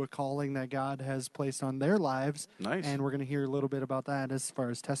to a calling that God has placed on their lives. Nice. And we're going to hear a little bit about that as far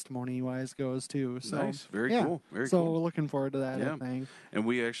as testimony-wise goes, too. So, Nice. Very yeah. cool. Very so cool. we're looking forward to that, Yeah. I think. And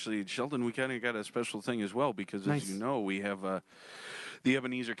we actually, Sheldon, we kind of got a special thing as well because, Nice. as you know, we have the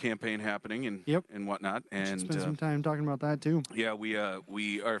Ebenezer campaign happening and Yep. and whatnot. And Spend some time talking about that, too. yeah, we are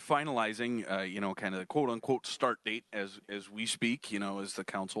finalizing, kind of the quote unquote start date as we speak. As the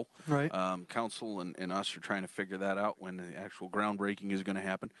council, Right. Council and us are trying to figure that out when the actual groundbreaking is going to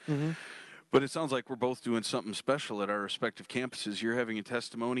happen. Mm-hmm. But it sounds like we're both doing something special at our respective campuses. You're having a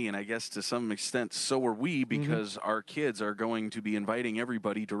testimony, and I guess to some extent so are we, because our kids are going to be inviting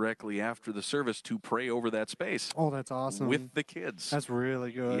everybody directly after the service to pray over that space Oh, that's awesome. with the kids. That's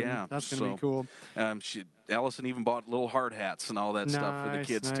really good. Yeah, That's going to so- be cool. Allison even bought little hard hats and all that stuff for the Nice,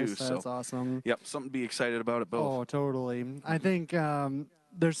 kids nice. too. That's So, awesome. yep, something to be excited about at both. Oh, totally. I think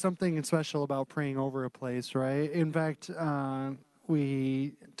there's something special about praying over a place, right? In fact,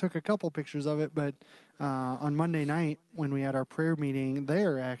 we took a couple pictures of it, but on Monday night when we had our prayer meeting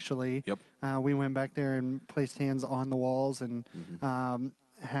there, actually, Yep. we went back there and placed hands on the walls and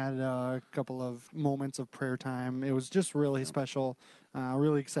had a couple of moments of prayer time. It was just really special.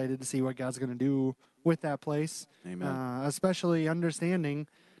 Really excited to see what God's going to do with that place. Amen. Especially understanding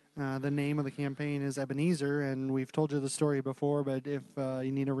the name of the campaign is Ebenezer, and we've told you the story before, but if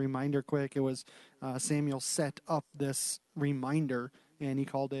you need a reminder quick, it was Samuel set up this reminder, and he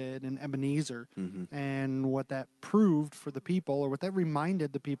called it an Ebenezer. And what that proved for the people, or what that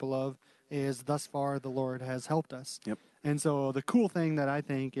reminded the people of, is thus far the Lord has helped us. Yep. And so the cool thing that I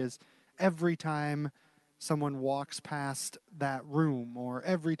think is every time someone walks past that room, or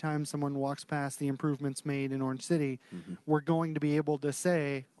every time someone walks past the improvements made in Orange City, we're going to be able to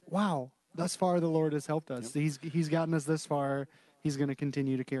say, wow, thus far the Lord has helped us. He's gotten us this far. He's going to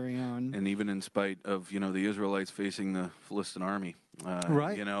continue to carry on. And even in spite of, the Israelites facing the Philistine army,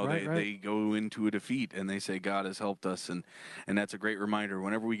 Right, they go into a defeat and they say, God has helped us. And that's a great reminder.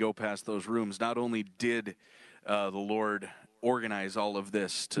 Whenever we go past those rooms, not only did the Lord organize all of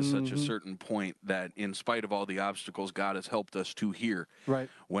this to such a certain point that in spite of all the obstacles, God has helped us to here. Right.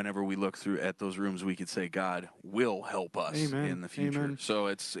 Whenever we look through at those rooms, we could say God will help us Amen. in the future. Amen. So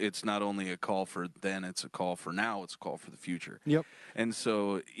it's not only a call for then, it's a call for now, it's a call for the future. Yep. And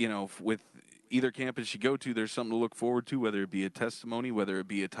so, with either campus you go to, there's something to look forward to, whether it be a testimony, whether it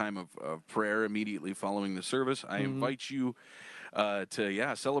be a time of prayer immediately following the service. I invite you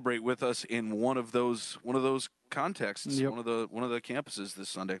to celebrate with us in one of those contexts, Yep. one of the campuses this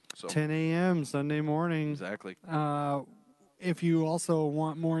Sunday. So 10 a.m. Sunday morning. exactly. If you also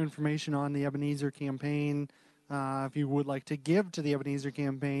want more information on the Ebenezer campaign, if you would like to give to the Ebenezer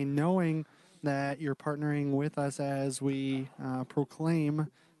campaign, knowing that you're partnering with us as we proclaim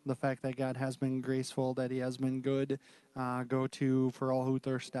the fact that God has been graceful, that he has been good, go to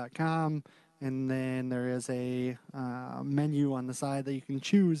forallwhothirst.com, and then there is a menu on the side that you can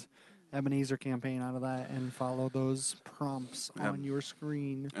choose Ebenezer campaign out of that and follow those prompts on your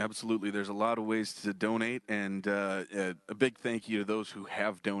screen. Absolutely. There's a lot of ways to donate, and a big thank you to those who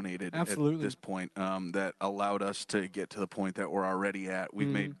have donated Absolutely. at this point that allowed us to get to the point that we're already at. We've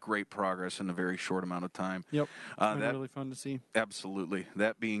made great progress in a very short amount of time. Yep. It's been really fun to see. Absolutely.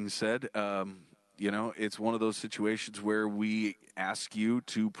 That being said, it's one of those situations where we ask you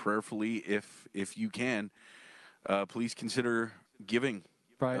to prayerfully, if you can, please consider giving.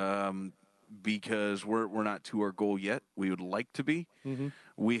 Right. Because we're not to our goal yet. We would like to be.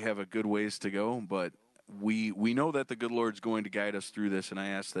 We have a good ways to go, but we know that the good Lord's going to guide us through this, and I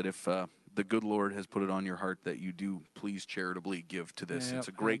ask that if the good Lord has put it on your heart, that you do please charitably give to this. Yep, It's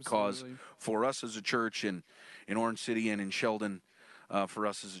a great cause for us as a church in Orange City and in Sheldon, for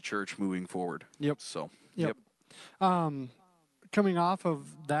us as a church moving forward. Yep. So, Yep. Coming off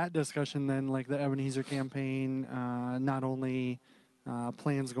of that discussion, then, like the Ebenezer campaign, not only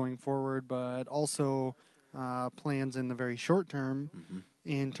plans going forward, but also plans in the very short term.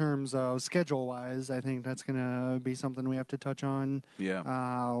 In terms of schedule-wise, I think that's going to be something we have to touch on.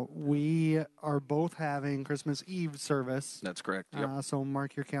 Yeah. We are both having Christmas Eve service. That's correct. Yep. So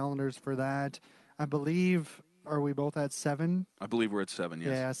mark your calendars for that. I believe, are we both at 7? I believe we're at 7, yes.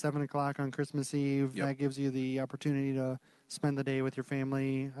 Yeah, 7 o'clock on Christmas Eve. Yep. That gives you the opportunity to spend the day with your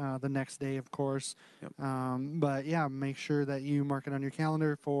family, the next day, of course. Yep. But yeah, make sure that you mark it on your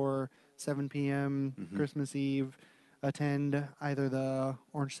calendar for 7 p.m. Christmas Eve. Attend either the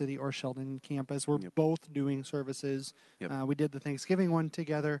Orange City or Sheldon campus. We're both doing services. Yep. We did the Thanksgiving one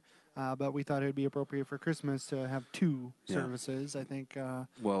together, but we thought it would be appropriate for Christmas to have 2 services. I think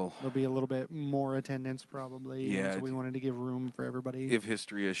there'll be a little bit more attendance probably. Yeah. So we wanted to give room for everybody. If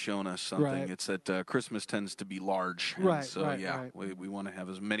history has shown us something, Right. it's that Christmas tends to be large. And Right, so, right. we want to have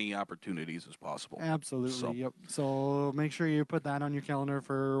as many opportunities as possible. Absolutely. So. Yep. So make sure you put that on your calendar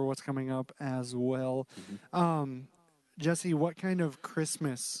for what's coming up as well. Jesse, what kind of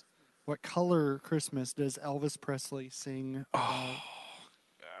Christmas, what color Christmas does Elvis Presley sing about?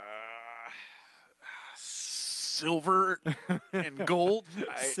 Silver and gold.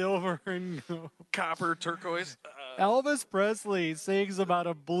 Silver and gold. Copper, turquoise. Elvis Presley sings about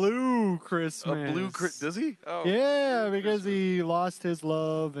a blue Christmas. Does he? Oh. Yeah, because he lost his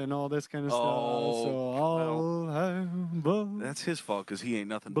love and all this kind of stuff. So I'll have that's his fault because he ain't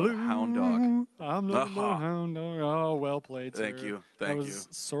nothing blue. but a hound dog. I'm not a hound dog. Oh, well played, sir. Thank you. That Thank was you.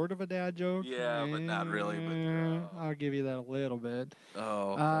 sort of a dad joke. Yeah, but not really. But I'll give you that a little bit.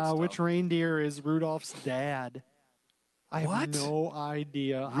 oh, that's Which tough. reindeer is Rudolph's dad? I What? have no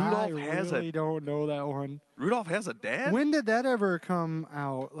idea. Rudolph I has a- really don't know that one. Rudolph has a dad? When did that ever come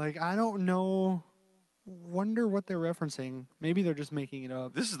out? Like, I don't know. Wonder what they're referencing. Maybe they're just making it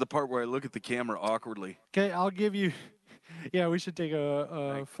up. This is the part where I look at the camera awkwardly. Okay, I'll give you. Yeah, we should take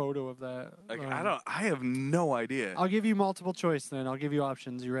a photo of that. Like, I have no idea. I'll give you multiple choice then. I'll give you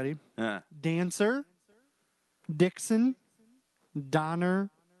options. You ready? Uh, Dancer, Dixon, Donner,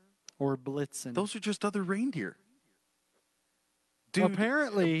 or Blitzen. those are just other reindeer. Dude,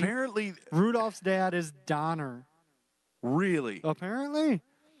 Apparently, Rudolph's dad is Donner. really? Apparently.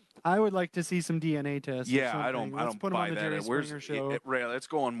 I would like to see some DNA tests. or Yeah, I something. don't Let's put him buy on the that. Jerry Where's Springer show. Ray, let's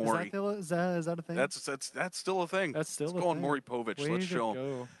go on Maury. Is that a thing? That's still a thing. That's still Let's a go on thing. Maury Povich. Way Let's to show him.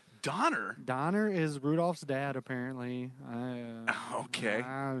 go. Donner. Donner is Rudolph's dad, apparently. Okay.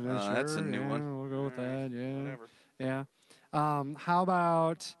 Sure, That's a new one. We'll go with that. Yeah. Whatever. Yeah. How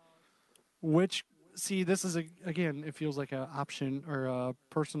about which? See, this is again. It feels like an option or a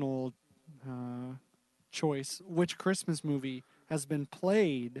personal choice. Which Christmas movie has been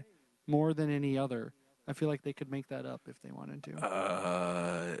played more than any other? I feel like they could make that up if they wanted to.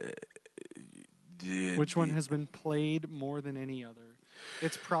 Which one has been played more than any other?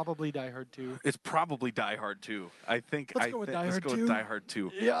 It's probably Die Hard 2. It's probably Die Hard 2. I think. Let's go with Die Hard 2. Let's go with Die Hard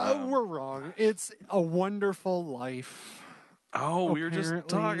 2. Yeah, we're wrong. It's A Wonderful Life. Oh, we were just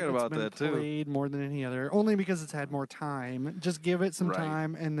Apparently, talking about it's been that too. Played more than any other, only because it's had more time. Just give it some Right.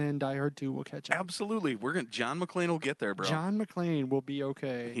 time, and then Die Hard 2 will catch up. Absolutely, John McClane will get there, bro. John McClane will be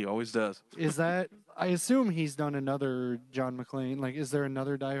okay. He always does. Is that? I assume he's done another John McClane. Like, is there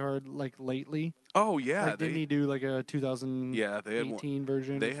another Die Hard like lately? Oh yeah, Like, didn't he do like a 2018 they had one.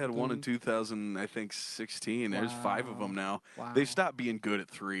 version? They or had one in something? 2000, I think 16. There's 5 of them now. Wow. They stopped being good at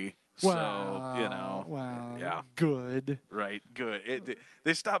 3. Wow. So, you know. Wow. Yeah. Good. Right. Good.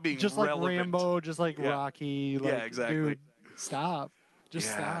 They stopped being Just like relevant. Rambo, just like Yeah. Rocky. Like, Yeah, exactly. Dude, stop. Just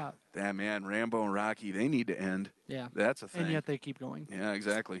yeah. stop. That man, Rambo and Rocky, they need to end. Yeah. That's a thing. And yet they keep going. Yeah,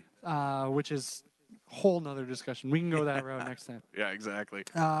 exactly. Which is a whole nother discussion. We can go that route next time. Yeah, exactly.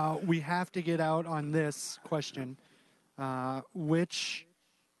 We have to get out on this question. Which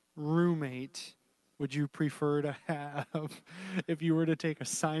roommate would you prefer to have if you were to take a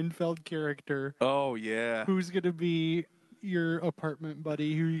Seinfeld character? Oh, yeah. Who's going to be your apartment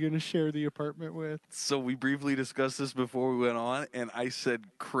buddy? Who are you going to share the apartment with? So we briefly discussed this before we went on, and I said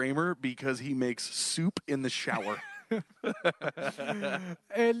Kramer because he makes soup in the shower.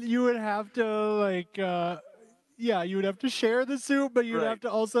 And you would have to, like, you would have to share the soup, but you'd Right. have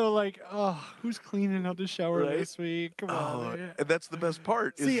to also, like, who's cleaning out the shower Right. this week? Come on. man. And that's the best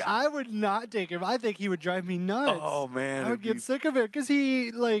part. is- See, I would not take him. I think he would drive me nuts. oh, man. I would it'd get be- sick of it because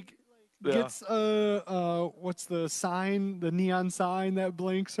he, like, Yeah. gets, what's the sign, the neon sign that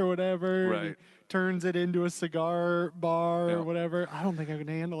blinks or whatever. and he Right. turns it into a cigar bar Yeah. or whatever. I don't think I could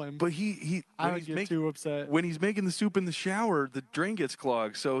handle him. But he I when would he's get making too upset. when he's making the soup in the shower, the drain gets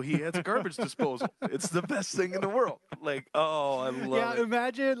clogged, so he has a garbage disposal. It's the best thing in the world. Like, oh, I love Yeah, it.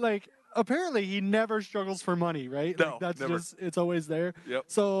 imagine, like, apparently he never struggles for money, right? No, Like, that's never. just, it's always there. Yep.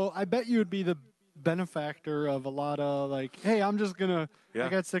 So I bet you would be the benefactor of a lot of, like, hey, I'm just gonna, Yeah. I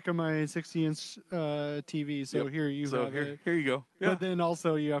got sick of my 60-inch TV, so Yep. here you So have here, it. here you go. Yeah. But then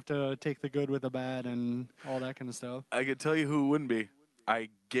also you have to take the good with the bad and all that kind of stuff. I could tell you who it wouldn't be. I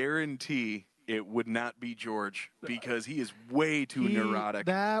guarantee it would not be George because he is way too neurotic.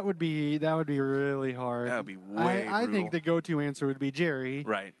 That would be really hard. That'd be way I think brutal. the go-to answer would be Jerry.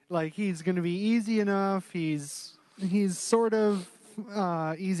 Right. Like, he's going to be easy enough. He's sort of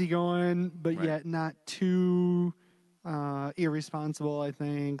easygoing, but Right. yet not too irresponsible. I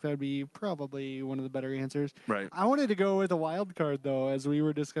think that'd be probably one of the better answers. Right. I wanted to go with a wild card though, as we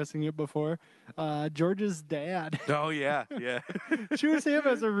were discussing it before. George's dad. Oh yeah, yeah. Choose him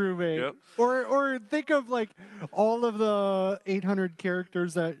as a roommate. Yep. Or think of like all of the 800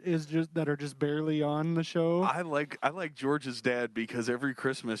 characters that are just barely on the show. I like George's dad because every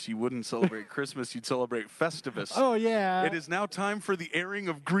Christmas you wouldn't celebrate Christmas, you'd celebrate Festivus. Oh yeah. It is now time for the airing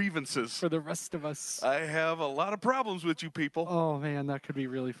of grievances. for the rest of us. I have a lot of problems with you people. Oh man, that could be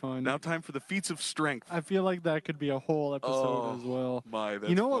really fun. Now time for the feats of strength. I feel like that could be a whole episode as well. My, that's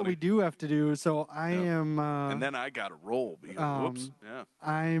You know what funny. we do have to do? So I Yeah. am. And then I got to roll. Because, whoops. Yeah.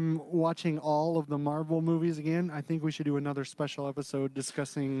 I'm watching all of the Marvel movies again. I think we should do another special episode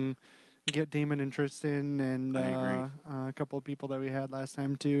discussing get Damon and Tristan and I agree. a couple of people that we had last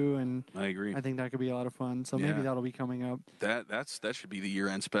time too. And I agree. I think that could be a lot of fun. So maybe Yeah. that'll be coming up. That should be the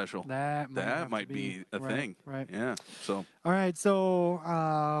year-end special. That Might be a right, thing. Right. Yeah. So All right, so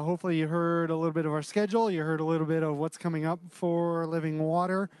hopefully you heard a little bit of our schedule. You heard a little bit of what's coming up for Living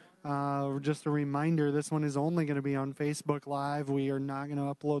Water. Just a reminder, this one is only going to be on Facebook Live. We are not going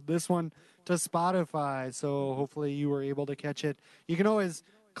to upload this one to Spotify, so hopefully you were able to catch it. You can always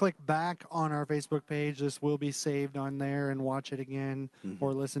click back on our Facebook page. This will be saved on there and watch it again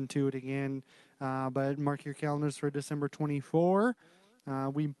or listen to it again. But mark your calendars for December 24.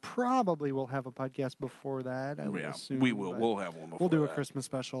 We probably will have a podcast before that. I would yeah, assume, we will. but We'll have one before we'll do a that. Christmas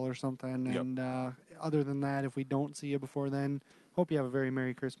special or something. Yep. And other than that, if we don't see you before then, hope you have a very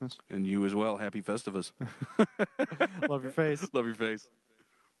Merry Christmas. And you as well. Happy Festivus. Love your face. Love your face.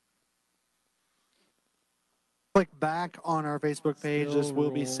 Click back on our Facebook page. This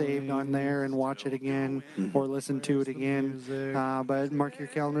will be saved on there and watch it again or listen to it again. But mark your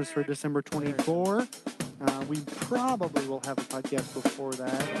calendars for December 24. We probably will have a podcast before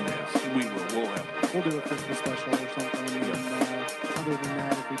that. We will. We'll do a Christmas special or something. And, other than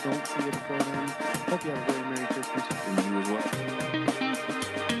that, if we don't see you before then, hope you have a very Merry Christmas. And you as well.